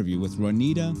 My interview with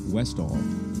RENITA WESTALL.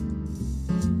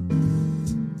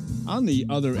 On the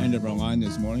other end of our line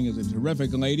this morning is a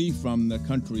terrific lady from the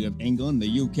country of England,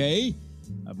 the UK.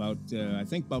 I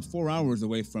think about 4 hours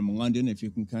away from London. If you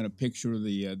can kind of picture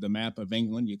the map of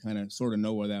England, you kind of sort of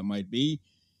know where that might be.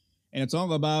 And it's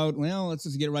all about, well, let's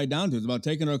just get right down to it. It's about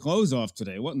taking our clothes off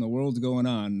today. What in the world's going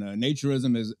on?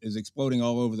 Naturism is exploding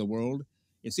all over the world.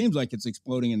 It seems like it's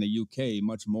exploding in the UK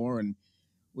much more. And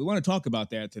we want to talk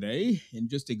about that today and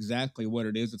just exactly what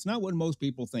it is. It's not what most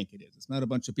people think it is. It's not a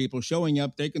bunch of people showing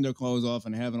up, taking their clothes off,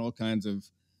 and having all kinds of,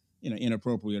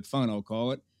 inappropriate fun, I'll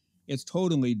call it. It's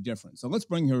totally different. So let's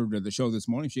bring her to the show this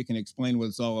morning. She can explain what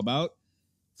it's all about.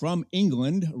 From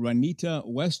England, RENITA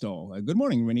WESTALL. Good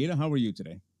morning, RENITA. How are you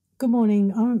today? Good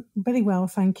morning. I'm very well,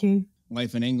 thank you.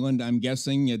 Life in England, I'm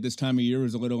guessing at this time of year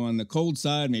is a little on the cold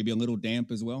side, maybe a little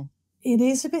damp as well? It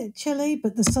is a bit chilly,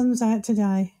 but the sun's out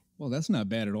today. Well, that's not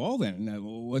bad at all then.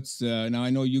 Now I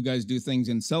know you guys do things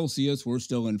in Celsius. We're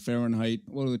still in Fahrenheit.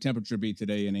 What will the temperature be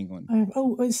today in England?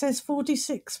 It says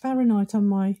 46 Fahrenheit on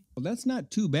my... Well, that's not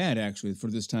too bad, actually,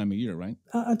 for this time of year, right?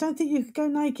 I don't think you could go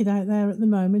naked out there at the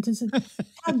moment. It's a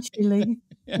tad chilly.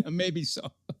 Yeah, maybe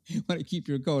so. Want to keep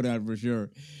your coat on for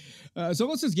sure. So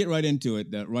let's just get right into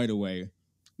it right away.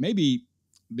 Maybe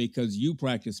because you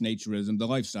practice naturism, the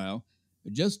lifestyle,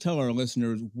 just tell our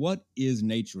listeners, what is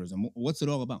naturism? What's it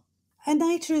all about? And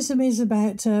naturism is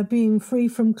about being free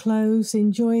from clothes,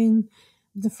 enjoying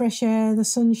the fresh air, the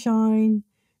sunshine,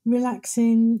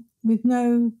 relaxing with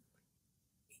no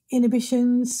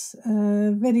inhibitions,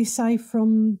 very safe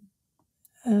from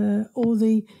all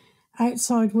the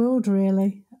outside world,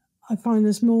 really. I find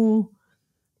there's more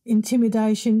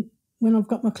intimidation when I've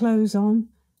got my clothes on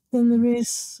than there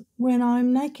is when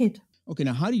I'm naked. Okay,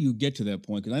 now how do you get to that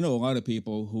point? Because I know a lot of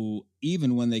people who,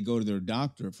 even when they go to their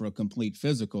doctor for a complete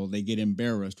physical, they get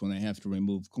embarrassed when they have to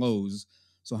remove clothes.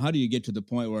 So how do you get to the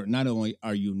point where not only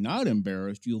are you not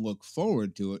embarrassed, you look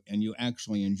forward to it and you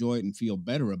actually enjoy it and feel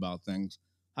better about things?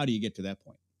 How do you get to that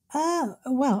point?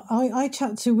 Well, I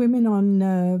chat to women on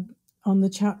the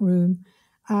chat room,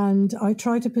 and I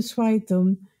try to persuade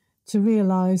them to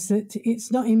realise that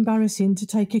it's not embarrassing to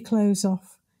take your clothes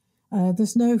off.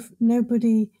 There's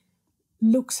nobody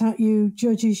looks at you,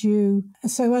 judges you.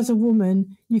 So as a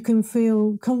woman, you can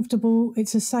feel comfortable.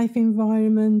 It's a safe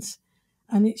environment,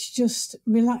 and it's just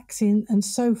relaxing and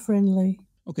so friendly.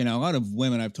 Okay, now a lot of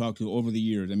women I've talked to over the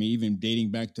years, I mean, even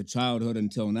dating back to childhood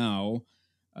until now,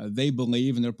 they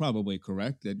believe, and they're probably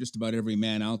correct, that just about every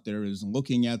man out there is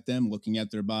looking at them, looking at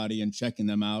their body and checking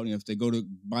them out. And if they go to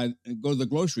the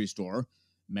grocery store,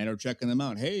 men are checking them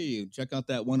out. Hey, check out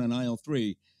that one in aisle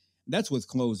 3. That's with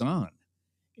clothes on.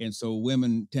 And so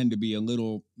women tend to be a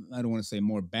little, I don't want to say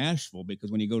more bashful, because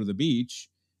when you go to the beach,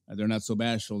 they're not so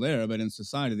bashful there. But in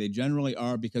society, they generally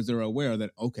are, because they're aware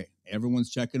that, okay, everyone's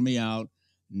checking me out,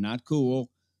 not cool.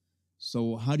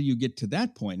 So how do you get to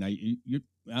that point? Now,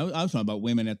 I was talking about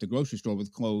women at the grocery store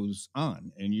with clothes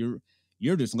on, and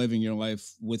you're just living your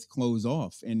life with clothes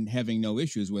off and having no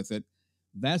issues with it.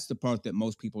 That's the part that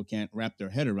most people can't wrap their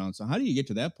head around. So how do you get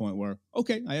to that point where,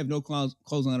 okay, I have no clothes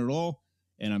on at all,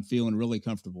 and I'm feeling really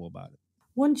comfortable about it?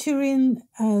 Once you're in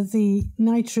the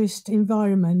naturist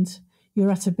environment,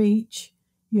 you're at a beach,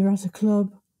 you're at a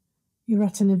club, you're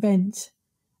at an event.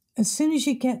 As soon as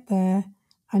you get there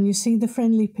and you see the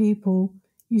friendly people,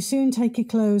 you soon take your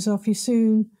clothes off, you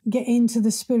soon get into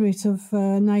the spirit of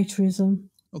naturism.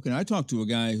 Okay, now I talked to a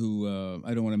guy who,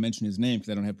 I don't want to mention his name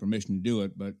because I don't have permission to do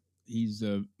it, but he's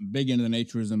big into the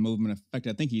naturism movement. In fact,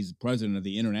 I think he's president of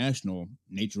the International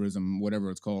Naturism, whatever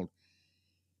it's called.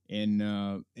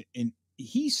 And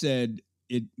he said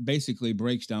it basically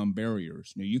breaks down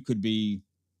barriers. You know, you could be,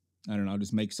 I don't know, I'll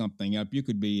just make something up. You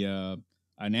could be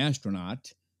an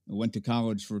astronaut, went to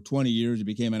college for 20 years, you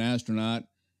became an astronaut,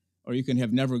 or you can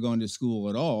have never gone to school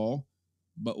at all.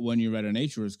 But when you're at a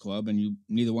naturist club and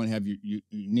neither one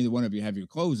of you have your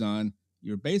clothes on,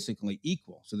 you're basically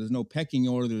equal. So there's no pecking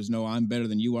order. There's no I'm better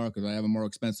than you are because I have a more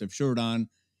expensive shirt on.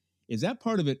 Is that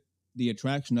part of it? The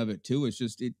attraction of it too. It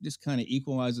just kind of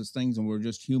equalizes things, and we're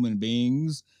just human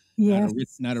beings, Yes,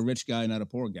 not a rich guy, not a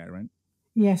poor guy, right?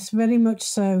 yes, very much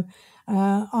so.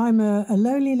 I'm a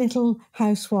lowly little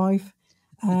housewife,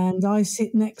 and I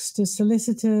sit next to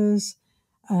solicitors,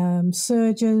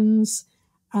 surgeons,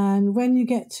 and when you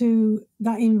get to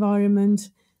that environment,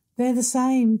 they're the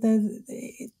same.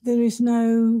 There is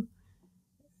no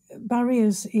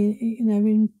barriers,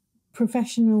 in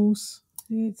professionals.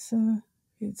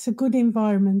 It's a good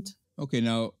environment. Okay,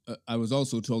 now I was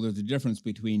also told there's a difference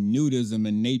between nudism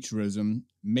and naturism,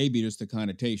 maybe just a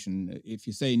connotation. If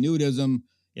you say nudism,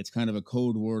 it's kind of a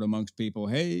code word amongst people.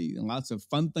 Hey, lots of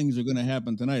fun things are going to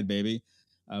happen tonight, baby.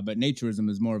 But naturism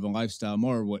is more of a lifestyle,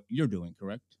 more what you're doing,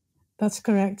 correct? That's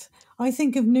correct. I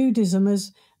think of nudism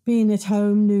as being at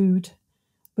home nude,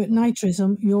 but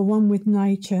naturism, you're one with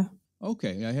nature.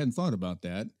 Okay, I hadn't thought about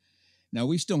that. Now,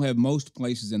 we still have most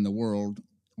places in the world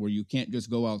where you can't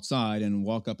just go outside and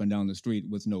walk up and down the street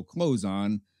with no clothes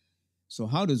on. So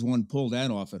how does one pull that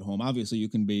off at home? Obviously, you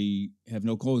can be have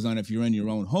no clothes on if you're in your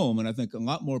own home, and I think a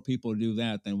lot more people do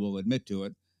that than will admit to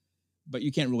it. But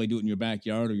you can't really do it in your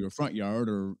backyard or your front yard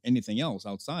or anything else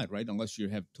outside, right? Unless you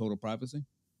have total privacy.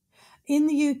 In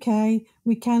the UK,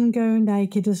 we can go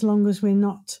naked as long as we're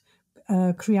not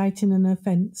creating an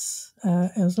offence,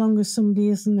 as long as somebody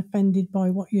isn't offended by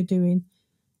what you're doing.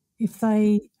 If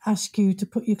they ask you to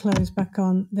put your clothes back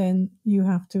on, then you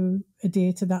have to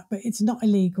adhere to that. But it's not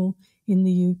illegal in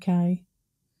the UK.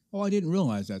 Oh, I didn't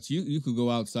realize that. So you could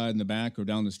go outside in the back or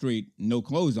down the street, no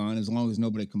clothes on, as long as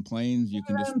nobody complains. You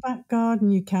can Your just own back garden,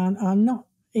 you can. I'm not.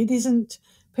 It isn't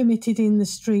permitted in the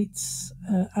streets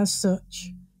as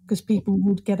such, because people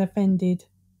would get offended.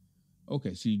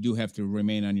 okay. So you do have to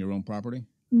remain on your own property.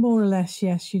 More or less,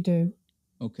 yes, you do.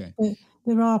 Okay.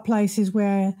 There are places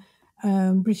where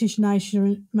British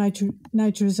Naturism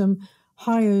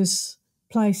hires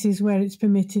places where it's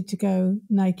permitted to go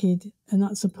naked, and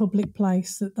that's a public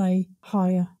place that they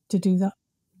hire to do that.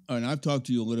 And I've talked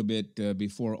to you a little bit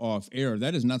before off air.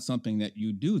 That is not something that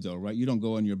you do, though, right? You don't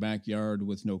go in your backyard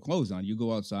with no clothes on. You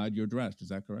go outside, you're dressed. Is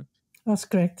that correct? That's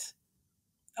correct.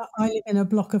 I live in a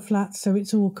block of flats, so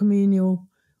it's all communal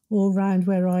all around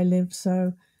where I live.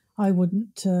 So I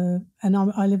wouldn't, and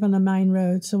I live on a main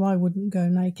road, so I wouldn't go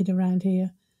naked around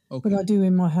here. But Okay. I do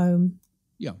in my home.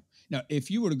 Yeah. Now,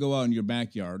 if you were to go out in your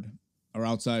backyard or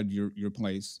outside your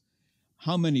place,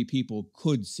 how many people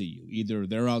could see you? Either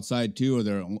they're outside too, or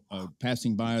they're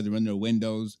passing by, or they're in their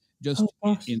windows. Oh Just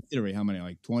gosh, in theory, how many?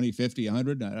 Like 20, 50,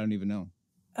 100? I don't even know.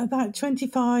 about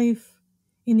 25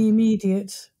 in the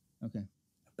immediate Okay.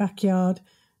 backyard.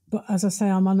 But as I say,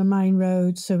 I'm on a main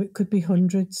road, so it could be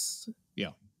hundreds.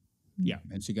 Yeah. Yeah.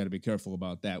 And so you got to be careful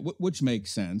about that, which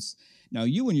makes sense. Now,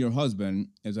 you and your husband,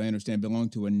 as I understand, belong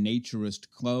to a naturist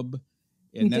club.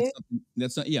 We And do.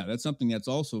 that's something that's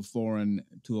also foreign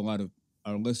to a lot of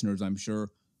our listeners, I'm sure.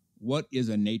 What is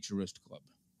a naturist club?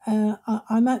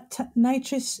 I'm at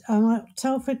Naturist. I'm at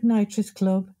Telford Naturist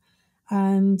Club,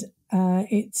 and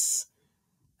it's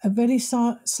a very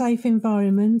safe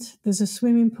environment. There's a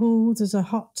swimming pool, there's a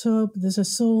hot tub, there's a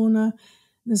sauna,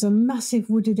 there's a massive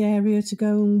wooded area to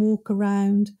go and walk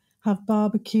around, have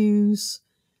barbecues,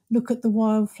 look at the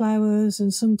wildflowers,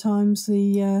 and sometimes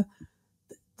the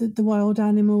wild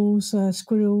animals,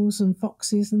 squirrels and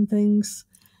foxes and things.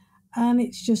 And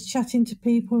it's just chatting to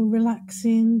people,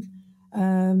 relaxing.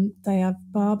 They have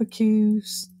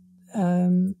barbecues.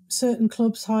 Certain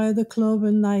clubs hire the club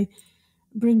and they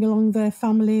bring along their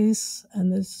families,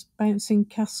 and there's bouncing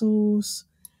castles.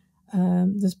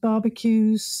 There's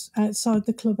barbecues outside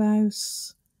the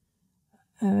clubhouse.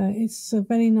 It's a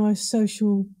very nice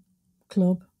social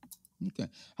club. Okay.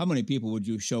 How many people would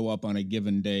you show up on a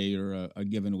given day or a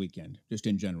given weekend, just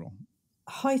in general?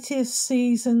 Heightiest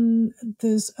season,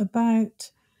 there's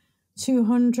about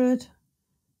 200.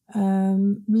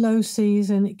 Low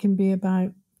season, it can be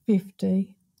about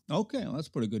 50. Okay, well, that's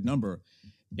a pretty good number.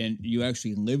 And you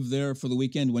actually live there for the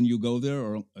weekend when you go there,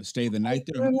 or stay the night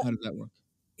there? How does that work?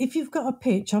 If you've got a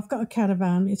pitch, I've got a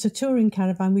caravan. It's a touring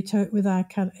caravan. We tow it with our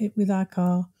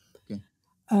car. Okay.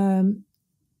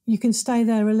 You can stay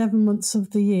there 11 months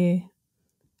of the year.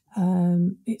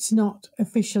 It's not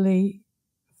officially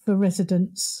for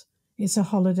residents. It's a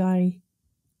holiday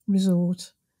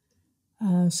resort.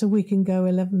 So we can go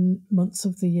 11 months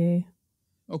of the year.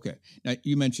 Okay. Now,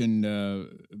 you mentioned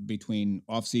between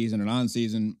off season and on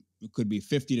season, it could be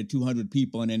 50 to 200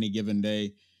 people in any given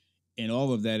day. And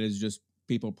all of that is just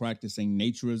people practicing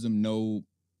naturism. No,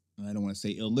 I don't want to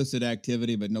say illicit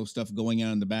activity, but no stuff going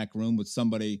on in the back room with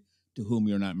somebody to whom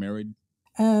you're not married.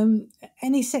 Um,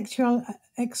 any sexual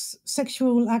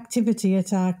activity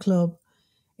at our club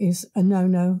is a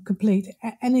no-no, complete.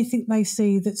 Anything they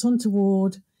see that's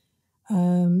untoward,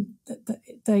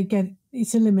 they get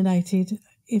it's eliminated.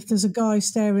 If there's a guy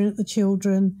staring at the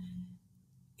children,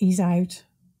 he's out.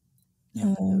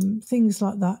 Yeah. Things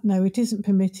like that. No, it isn't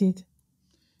permitted.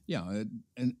 Yeah,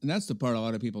 and that's the part a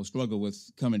lot of people struggle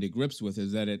with coming to grips with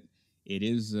is that it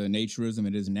is naturism,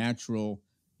 it is natural,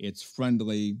 it's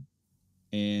friendly,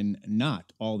 and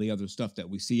not all the other stuff that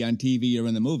we see on TV or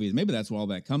in the movies. Maybe that's where all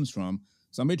that comes from.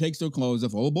 Somebody takes their clothes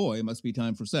off. Oh boy, it must be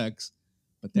time for sex,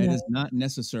 but that No, is not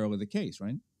necessarily the case,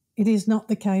 right? it is not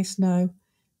the case. No,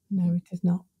 no, it is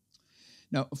not.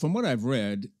 Now, from what I've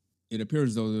read, it appears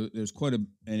as though there's quite an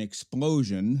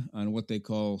explosion on what they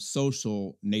call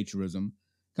social naturism.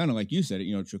 Kind of like you said,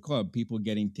 it's your club, people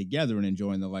getting together and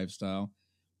enjoying the lifestyle.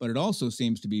 But it also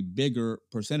seems to be bigger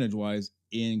percentage wise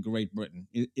in Great Britain.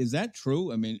 Is that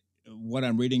true? I mean, what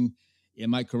I'm reading,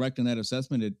 am I correct in that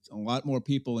assessment? It's a lot more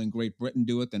people in Great Britain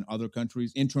do it than other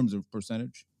countries in terms of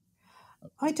percentage.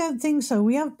 I don't think so.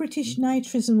 We have British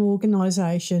Naturism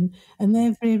organisation, and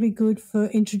they're very good for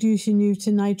introducing you to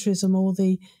naturism, all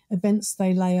the events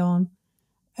they lay on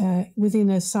within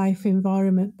a safe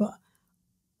environment. But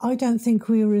I don't think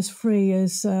we were as free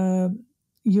as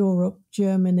Europe,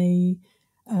 Germany.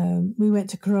 We went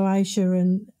to Croatia,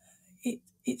 and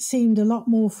it seemed a lot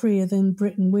more freer than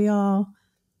Britain. We are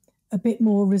a bit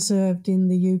more reserved in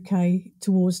the UK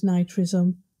towards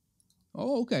naturism.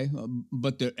 Oh, okay.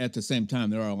 But at the same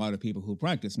time, there are a lot of people who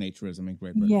practice naturism in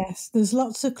Great Britain. Yes, there's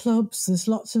lots of clubs, there's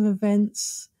lots of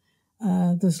events,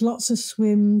 there's lots of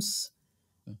swims.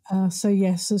 So,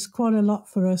 yes, there's quite a lot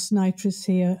for us naturists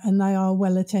here, and they are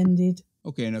well attended.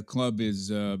 Okay, and a club is,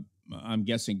 I'm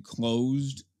guessing,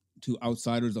 closed to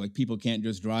outsiders. Like people can't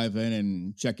just drive in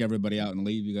and check everybody out and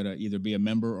leave. You got to either be a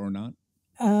member or not.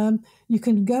 You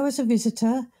can go as a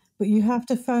visitor, but you have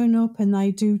to phone up and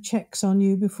they do checks on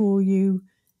you before you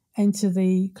enter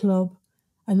the club.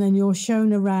 And then you're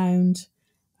shown around,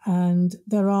 and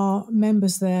there are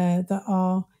members there that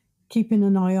are keeping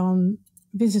an eye on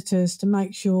visitors to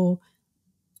make sure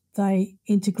they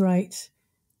integrate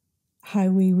how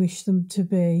we wish them to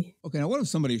be. Okay, now what if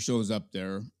somebody shows up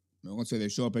there? Let's say they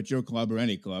show up at your club or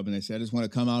any club and they say, I just want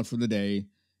to come out for the day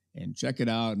and check it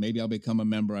out. Maybe I'll become a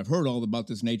member. I've heard all about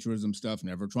this naturism stuff,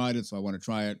 never tried it, so I want to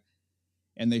try it.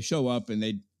 And they show up and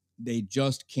they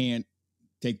just can't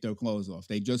take their clothes off.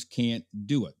 They just can't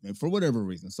do it. And for whatever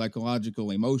reason,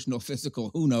 psychological, emotional,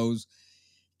 physical, who knows,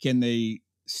 can they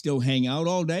still hang out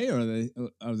all day, or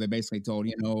are they basically told,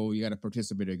 you got to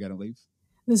participate or you got to leave?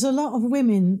 There's a lot of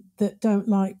women that don't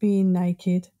like being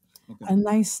naked, Okay. and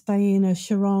they stay in a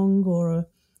sarong or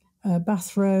a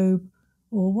bathrobe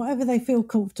or whatever they feel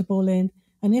comfortable in.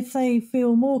 And if they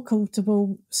feel more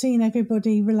comfortable seeing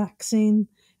everybody relaxing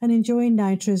and enjoying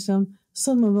naturism,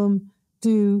 some of them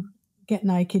do get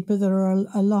naked, but there are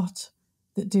a lot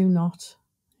that do not.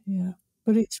 Yeah,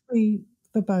 but it's free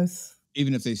for both.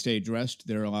 Even if they stay dressed,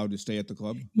 they're allowed to stay at the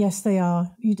club? Yes, they are.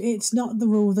 It's not the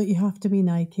rule that you have to be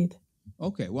naked.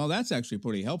 Okay, well, that's actually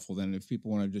pretty helpful then if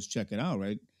people want to just check it out,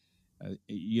 right?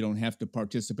 You don't have to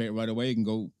participate right away. You can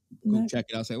go No. check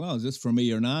it out, say, well, is this for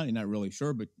me or not? You're not really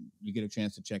sure, but you get a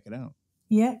chance to check it out.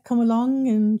 Yeah, come along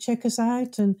and check us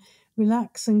out and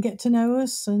relax and get to know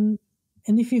us. And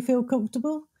if you feel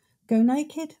comfortable, go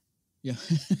naked. Yeah.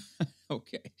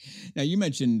 Okay. Now, you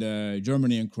mentioned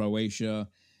Germany and Croatia.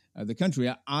 The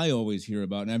country I always hear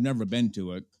about, and I've never been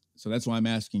to it, so that's why I'm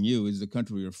asking you, is the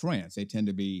country of France. They tend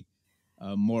to be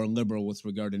more liberal with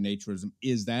regard to naturism.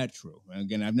 Is that true?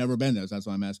 Again, I've never been there, so that's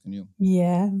why I'm asking you.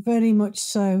 Yeah, very much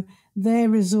so. Their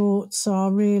resorts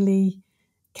are really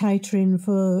catering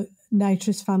for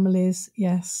naturist families.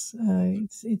 Yes,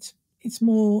 it's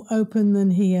more open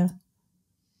than here.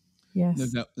 Yes.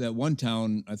 There's that one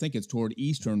town, I think it's toward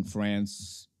eastern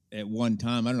France at one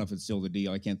time. I don't know if it's still the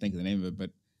deal. I can't think of the name of it,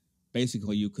 but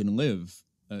basically you can live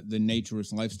the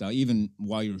naturist lifestyle even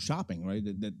while you're shopping, right?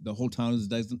 The whole town is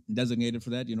designated for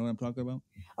that. You know what I'm talking about?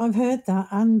 I've heard that.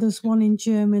 And there's one in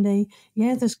Germany.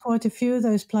 Yeah, there's quite a few of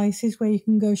those places where you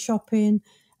can go shopping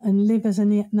and live as a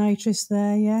naturist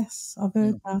there. Yes, I've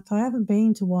heard that. I haven't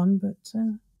been to one, but...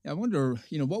 I wonder,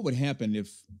 what would happen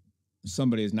if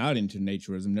somebody is not into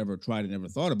naturism, never tried it, never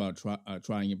thought about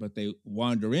trying it, but they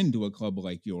wander into a club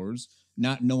like yours,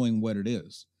 not knowing what it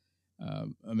is.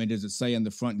 I mean, does it say on the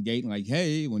front gate, like,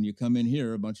 hey, when you come in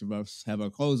here, a bunch of us have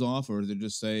our clothes off, or does it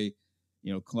just say,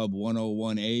 Club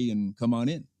 101A and come on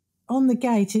in? On the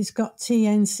gate, it's got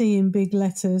TNC in big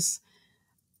letters.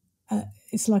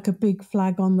 It's like a big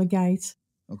flag on the gate.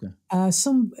 Okay.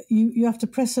 You have to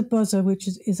press a buzzer, which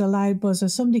is a loud buzzer.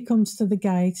 Somebody comes to the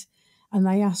gate and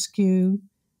they ask you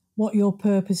what your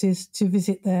purpose is to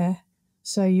visit there.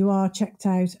 So you are checked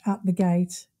out at the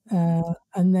gate.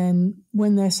 And then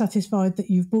when they're satisfied that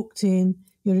you've booked in,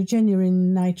 you're a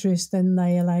genuine naturist, then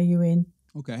they allow you in.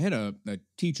 Okay. I had a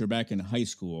teacher back in high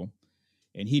school,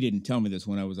 and he didn't tell me this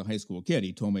when I was a high school kid.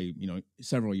 He told me,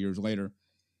 several years later,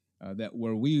 that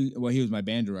he was my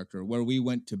band director, where we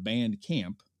went to band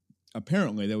camp.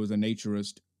 Apparently, there was a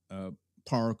naturist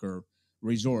park or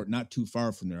resort not too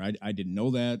far from there. I didn't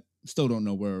know that. Still don't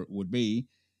know where it would be.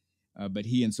 But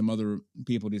he and some other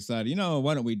people decided,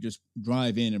 why don't we just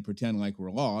drive in and pretend like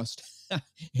we're lost?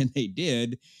 And they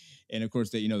did. And of course,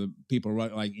 the people were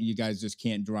like, you guys just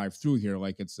can't drive through here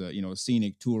like it's a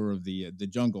scenic tour of the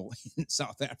jungle in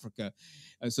South Africa.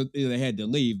 So they had to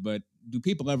leave. But do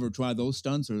people ever try those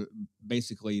stunts, or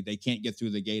basically they can't get through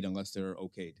the gate unless they're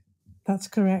okayed? That's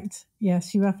correct.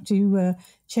 Yes, you have to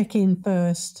check in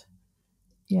first.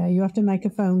 Yeah, you have to make a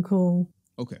phone call.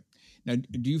 Okay. Now,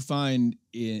 do you find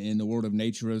in the world of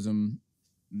naturism,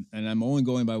 and I'm only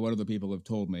going by what other people have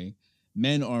told me,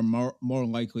 men are more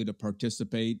likely to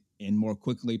participate and more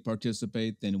quickly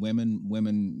participate than women?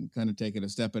 Women kind of take it a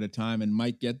step at a time and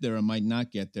might get there or might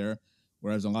not get there,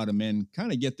 whereas a lot of men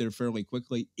kind of get there fairly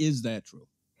quickly. Is that true?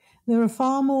 There are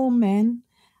far more men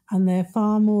and they're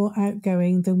far more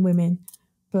outgoing than women.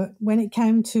 But when it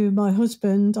came to my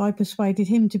husband, I persuaded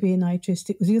him to be a naturist.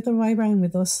 It was the other way around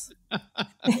with us. Now,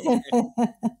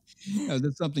 is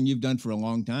that something you've done for a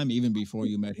long time, even before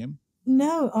you met him?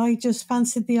 No, I just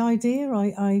fancied the idea.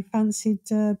 I fancied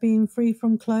being free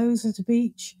from clothes at a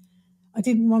beach. I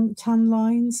didn't want tan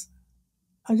lines.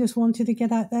 I just wanted to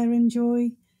get out there and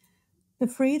enjoy the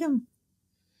freedom.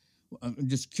 I'm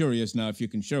just curious now if you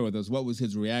can share with us, what was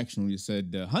his reaction when you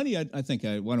said, honey, I think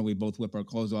why don't we both whip our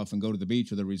clothes off and go to the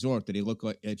beach or the resort? Did he look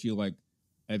at you like,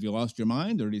 have you lost your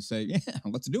mind? Or did he say, yeah,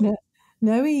 let's do it?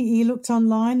 No, he looked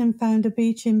online and found a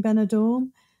beach in Benidorm,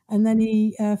 and then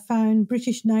he found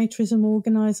British Naturism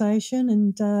organisation,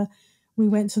 and we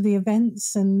went to the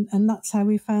events, and that's how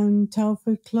we found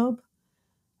Telford Club.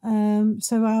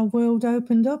 So our world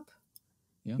opened up,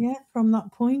 from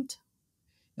that point.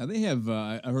 Now, they have,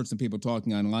 I heard some people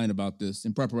talking online about this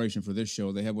in preparation for this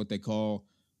show. They have what they call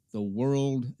the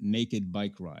World Naked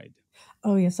Bike Ride.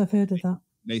 Oh, yes, I've heard of that.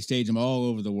 They stage them all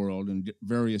over the world in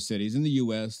various cities in the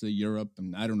U.S., the Europe,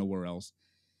 and I don't know where else.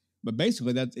 But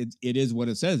basically, it is what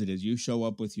it says it is. You show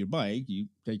up with your bike, you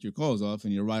take your clothes off,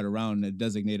 and you ride around a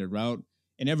designated route,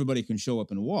 and everybody can show up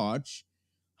and watch.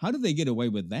 How do they get away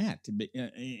with that?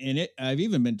 And I've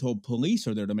even been told police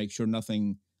are there to make sure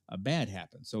nothing bad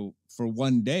happens. So for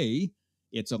one day,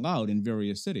 it's allowed in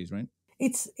various cities, right?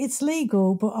 It's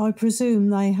legal, but I presume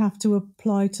they have to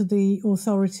apply to the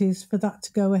authorities for that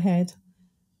to go ahead.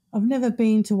 I've never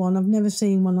been to one. I've never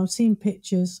seen one. I've seen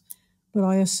pictures, but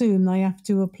I assume they have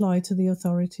to apply to the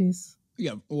authorities.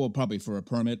 Yeah, well, probably for a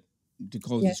permit to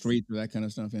close the streets or that kind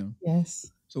of stuff.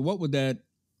 Yes. So what would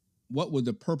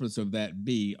the purpose of that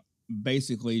be?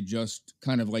 Basically, just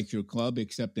kind of like your club,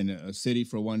 except in a city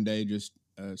for one day, just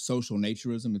social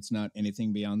naturism. It's not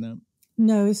anything beyond that.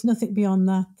 No, it's nothing beyond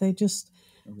that. They just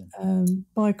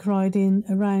bike riding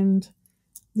around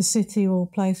the city or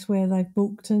place where they've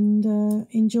booked and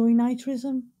enjoy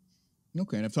naturism.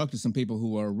 Okay, and I've talked to some people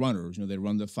who are runners. They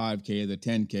run the 5K, the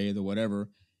 10K, the whatever,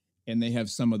 and they have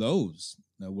some of those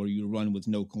where you run with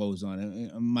no clothes on.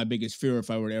 And my biggest fear, if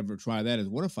I were to ever try that, is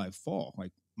what if I fall?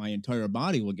 Like my entire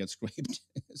body will get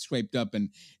scraped up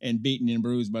and beaten and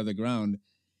bruised by the ground.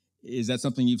 Is that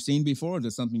something you've seen before? Or is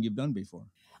that something you've done before?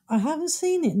 I haven't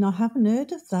seen it, and I haven't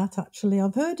heard of that, actually.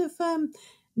 I've heard of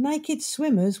naked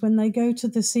swimmers when they go to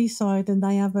the seaside and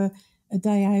they have a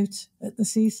day out at the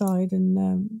seaside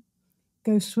and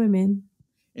go swimming.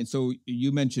 And so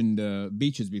you mentioned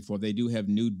beaches before. They do have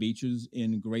nude beaches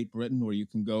in Great Britain where you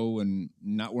can go and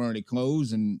not wear any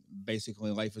clothes and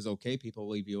basically life is okay. People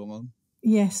leave you alone.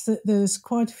 Yes, there's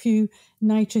quite a few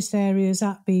naturist areas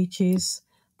at beaches.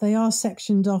 They are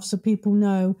sectioned off so people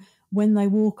know when they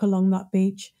walk along that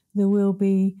beach, there will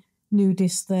be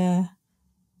nudists there.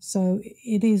 So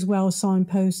it is well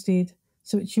signposted.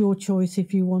 So it's your choice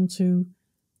if you want to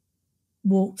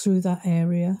walk through that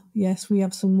area. Yes, we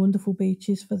have some wonderful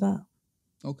beaches for that.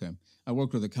 Okay. I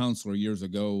worked with a counselor years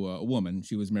ago, a woman.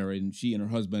 She was married, and she and her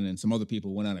husband and some other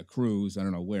people went on a cruise, I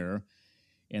don't know where,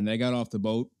 and they got off the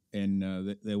boat and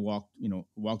they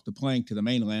walked the plank to the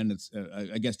mainland. It's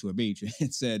I guess to a beach.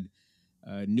 It said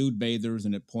nude bathers,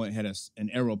 and it had an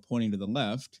arrow pointing to the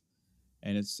left,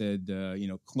 and it said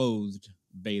clothed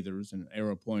bathers and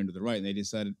arrow pointing to the right, and they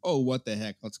decided, oh, what the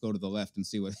heck, let's go to the left and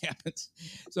see what happens.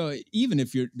 So even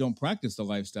if you don't practice the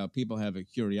lifestyle, people have a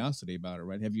curiosity about it,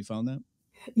 right? Have you found that?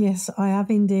 Yes, I have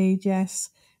indeed, yes.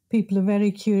 People are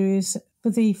very curious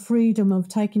for the freedom of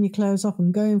taking your clothes off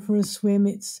and going for a swim.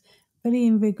 It's very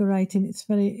invigorating.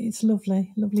 It's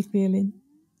lovely, lovely feeling.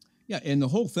 Yeah, and the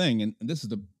whole thing, and this is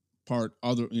the part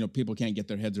other people can't get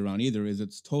their heads around either, is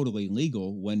it's totally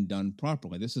legal when done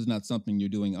properly. This is not something you're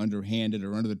doing underhanded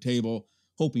or under the table,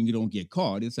 hoping you don't get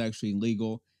caught. It's actually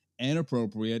legal and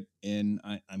appropriate, and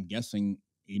I'm guessing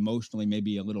emotionally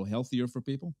maybe a little healthier for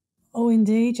people. Oh,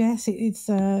 indeed, yes. It's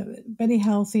a very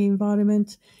healthy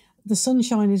environment. The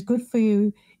sunshine is good for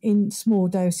you in small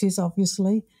doses,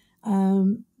 obviously,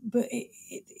 but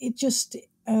it just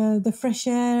the fresh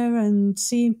air and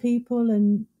seeing people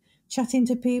and chatting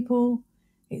to people.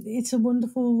 It's a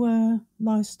wonderful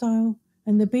lifestyle,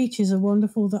 and the beaches are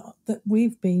wonderful that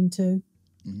we've been to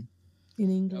in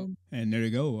England. And there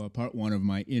you go, part one of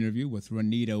my interview with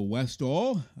RENITA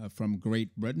WESTALL from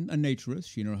Great Britain, a naturist.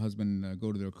 She and her husband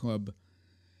go to their club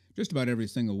just about every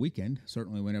single weekend.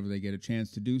 Certainly whenever they get a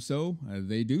chance to do so,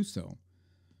 they do so.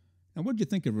 Now, what did you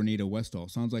think of RENITA WESTALL?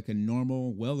 Sounds like a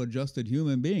normal, well-adjusted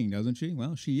human being, doesn't she?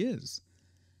 Well, she is.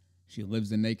 She lives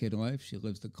the naked life. She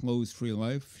lives the clothes-free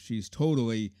life. She's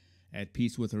totally at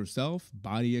peace with herself,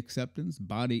 body acceptance,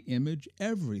 body image,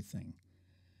 everything.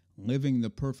 Living the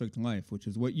perfect life, which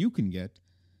is what you can get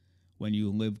when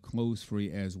you live clothes-free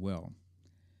as well.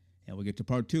 And we'll get to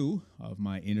part two of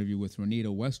my interview with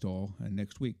RENITA WESTALL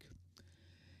next week.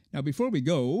 Now, before we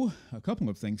go, a couple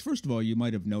of things. First of all, you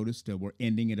might have noticed we're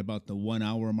ending at about the 1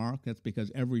 hour mark. That's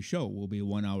because every show will be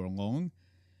 1 hour long.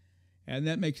 And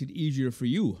that makes it easier for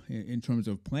you in terms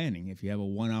of planning. If you have a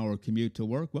 1 hour commute to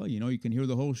work, well, you can hear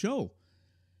the whole show.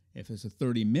 If it's a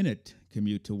 30-minute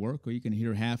commute to work, or you can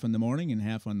hear half in the morning and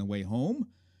half on the way home,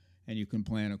 and you can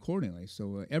plan accordingly.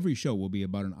 So every show will be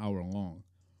about an hour long.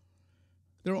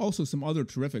 There are also some other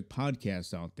terrific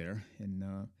podcasts out there. And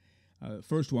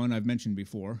first one I've mentioned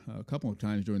before a couple of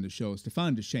times during the show.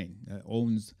 Stefan Deshane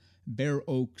owns Bear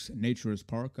Oaks Naturist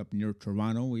Park up near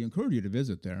Toronto. We encourage you to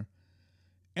visit there.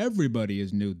 Everybody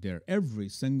is nude there. Every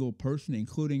single person,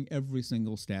 including every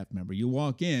single staff member. You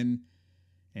walk in,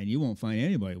 and you won't find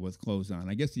anybody with clothes on.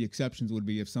 I guess the exceptions would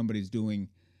be if somebody's doing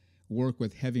work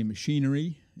with heavy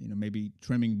machinery, maybe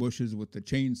trimming bushes with the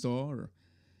chainsaw or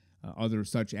other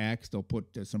such acts. They'll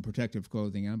put some protective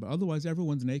clothing on, but otherwise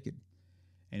everyone's naked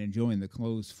and enjoying the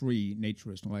clothes-free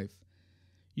naturist life.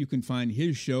 You can find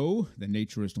his show, The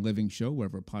Naturist Living Show,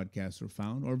 wherever podcasts are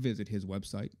found, or visit his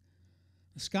website.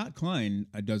 Scott Klein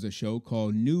does a show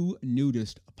called New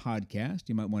Nudist Podcast.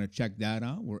 You might want to check that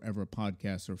out wherever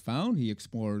podcasts are found. He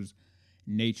explores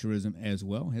naturism as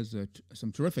well, has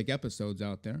some terrific episodes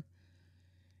out there.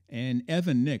 And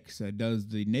Evan Nix does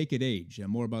The Naked Age,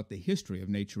 more about the history of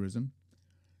naturism.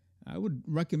 I would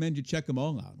recommend you check them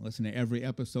all out. Listen to every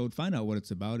episode, find out what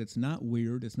it's about. It's not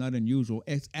weird, it's not unusual.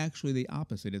 It's actually the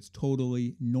opposite. It's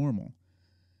totally normal.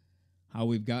 How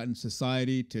we've gotten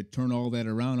society to turn all that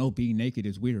around. Oh, being naked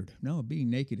is weird. No, being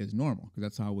naked is normal, because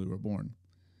that's how we were born.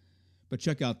 But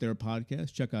check out their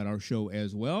podcast. Check out our show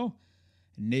as well.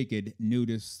 Naked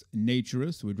Nudists,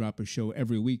 Naturists. We drop a show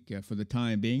every week for the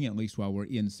time being, at least while we're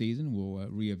in season. We'll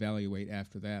reevaluate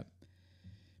after that.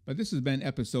 But this has been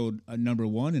episode number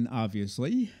 1, and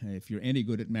obviously, if you're any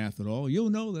good at math at all, you'll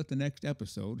know that the next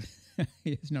episode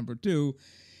is number 2.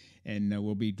 And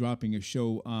we'll be dropping a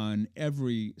show on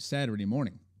every Saturday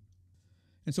morning.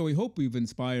 And so we hope we've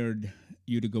inspired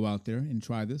you to go out there and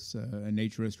try this, a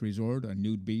naturist resort, a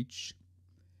nude beach.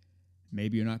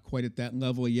 Maybe you're not quite at that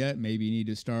level yet. Maybe you need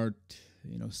to start,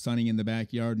 sunning in the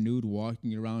backyard nude,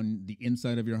 walking around the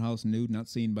inside of your house nude, not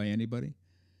seen by anybody.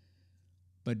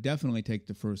 But definitely take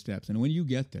the first steps. And when you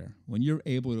get there, when you're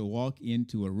able to walk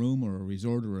into a room or a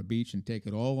resort or a beach and take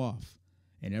it all off,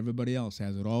 and everybody else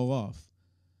has it all off,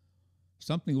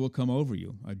 something will come over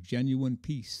you, a genuine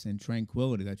peace and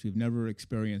tranquility that you've never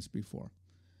experienced before.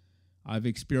 I've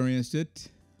experienced it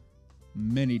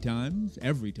many times.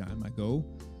 Every time I go,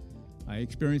 I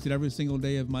experience it every single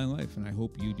day of my life, and I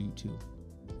hope you do too.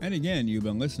 And again, you've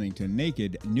been listening to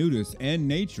Naked, Nudists, and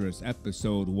Naturists,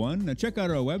 Episode 1. Now check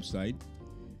out our website,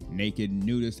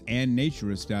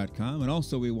 nakednudistandnaturist.com, and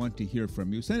also we want to hear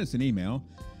from you. Send us an email,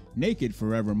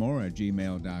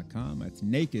 nakedforevermore@gmail.com. That's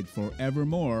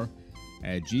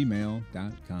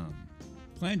nakedforevermore@gmail.com.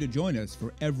 Plan to join us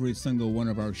for every single one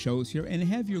of our shows here and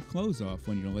have your clothes off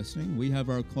when you're listening. We have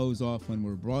our clothes off when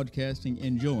we're broadcasting,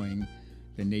 enjoying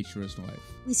the naturist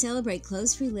life. We celebrate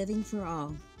clothes-free living for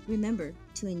all. Remember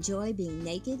to enjoy being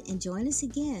naked and join us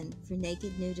again for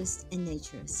Naked Nudists and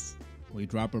Naturists. We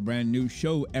drop a brand new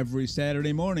show every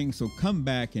Saturday morning, so come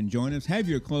back and join us. Have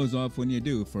your clothes off when you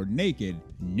do for Naked,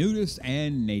 Nudists,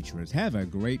 and Naturists. Have a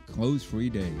great clothes-free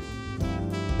day.